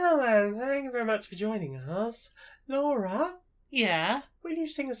 Yeah. Oh, well, thank you very much for joining us. Laura? Yeah? Will you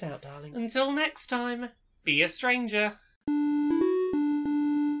sing us out, darling? Until next time, be a stranger.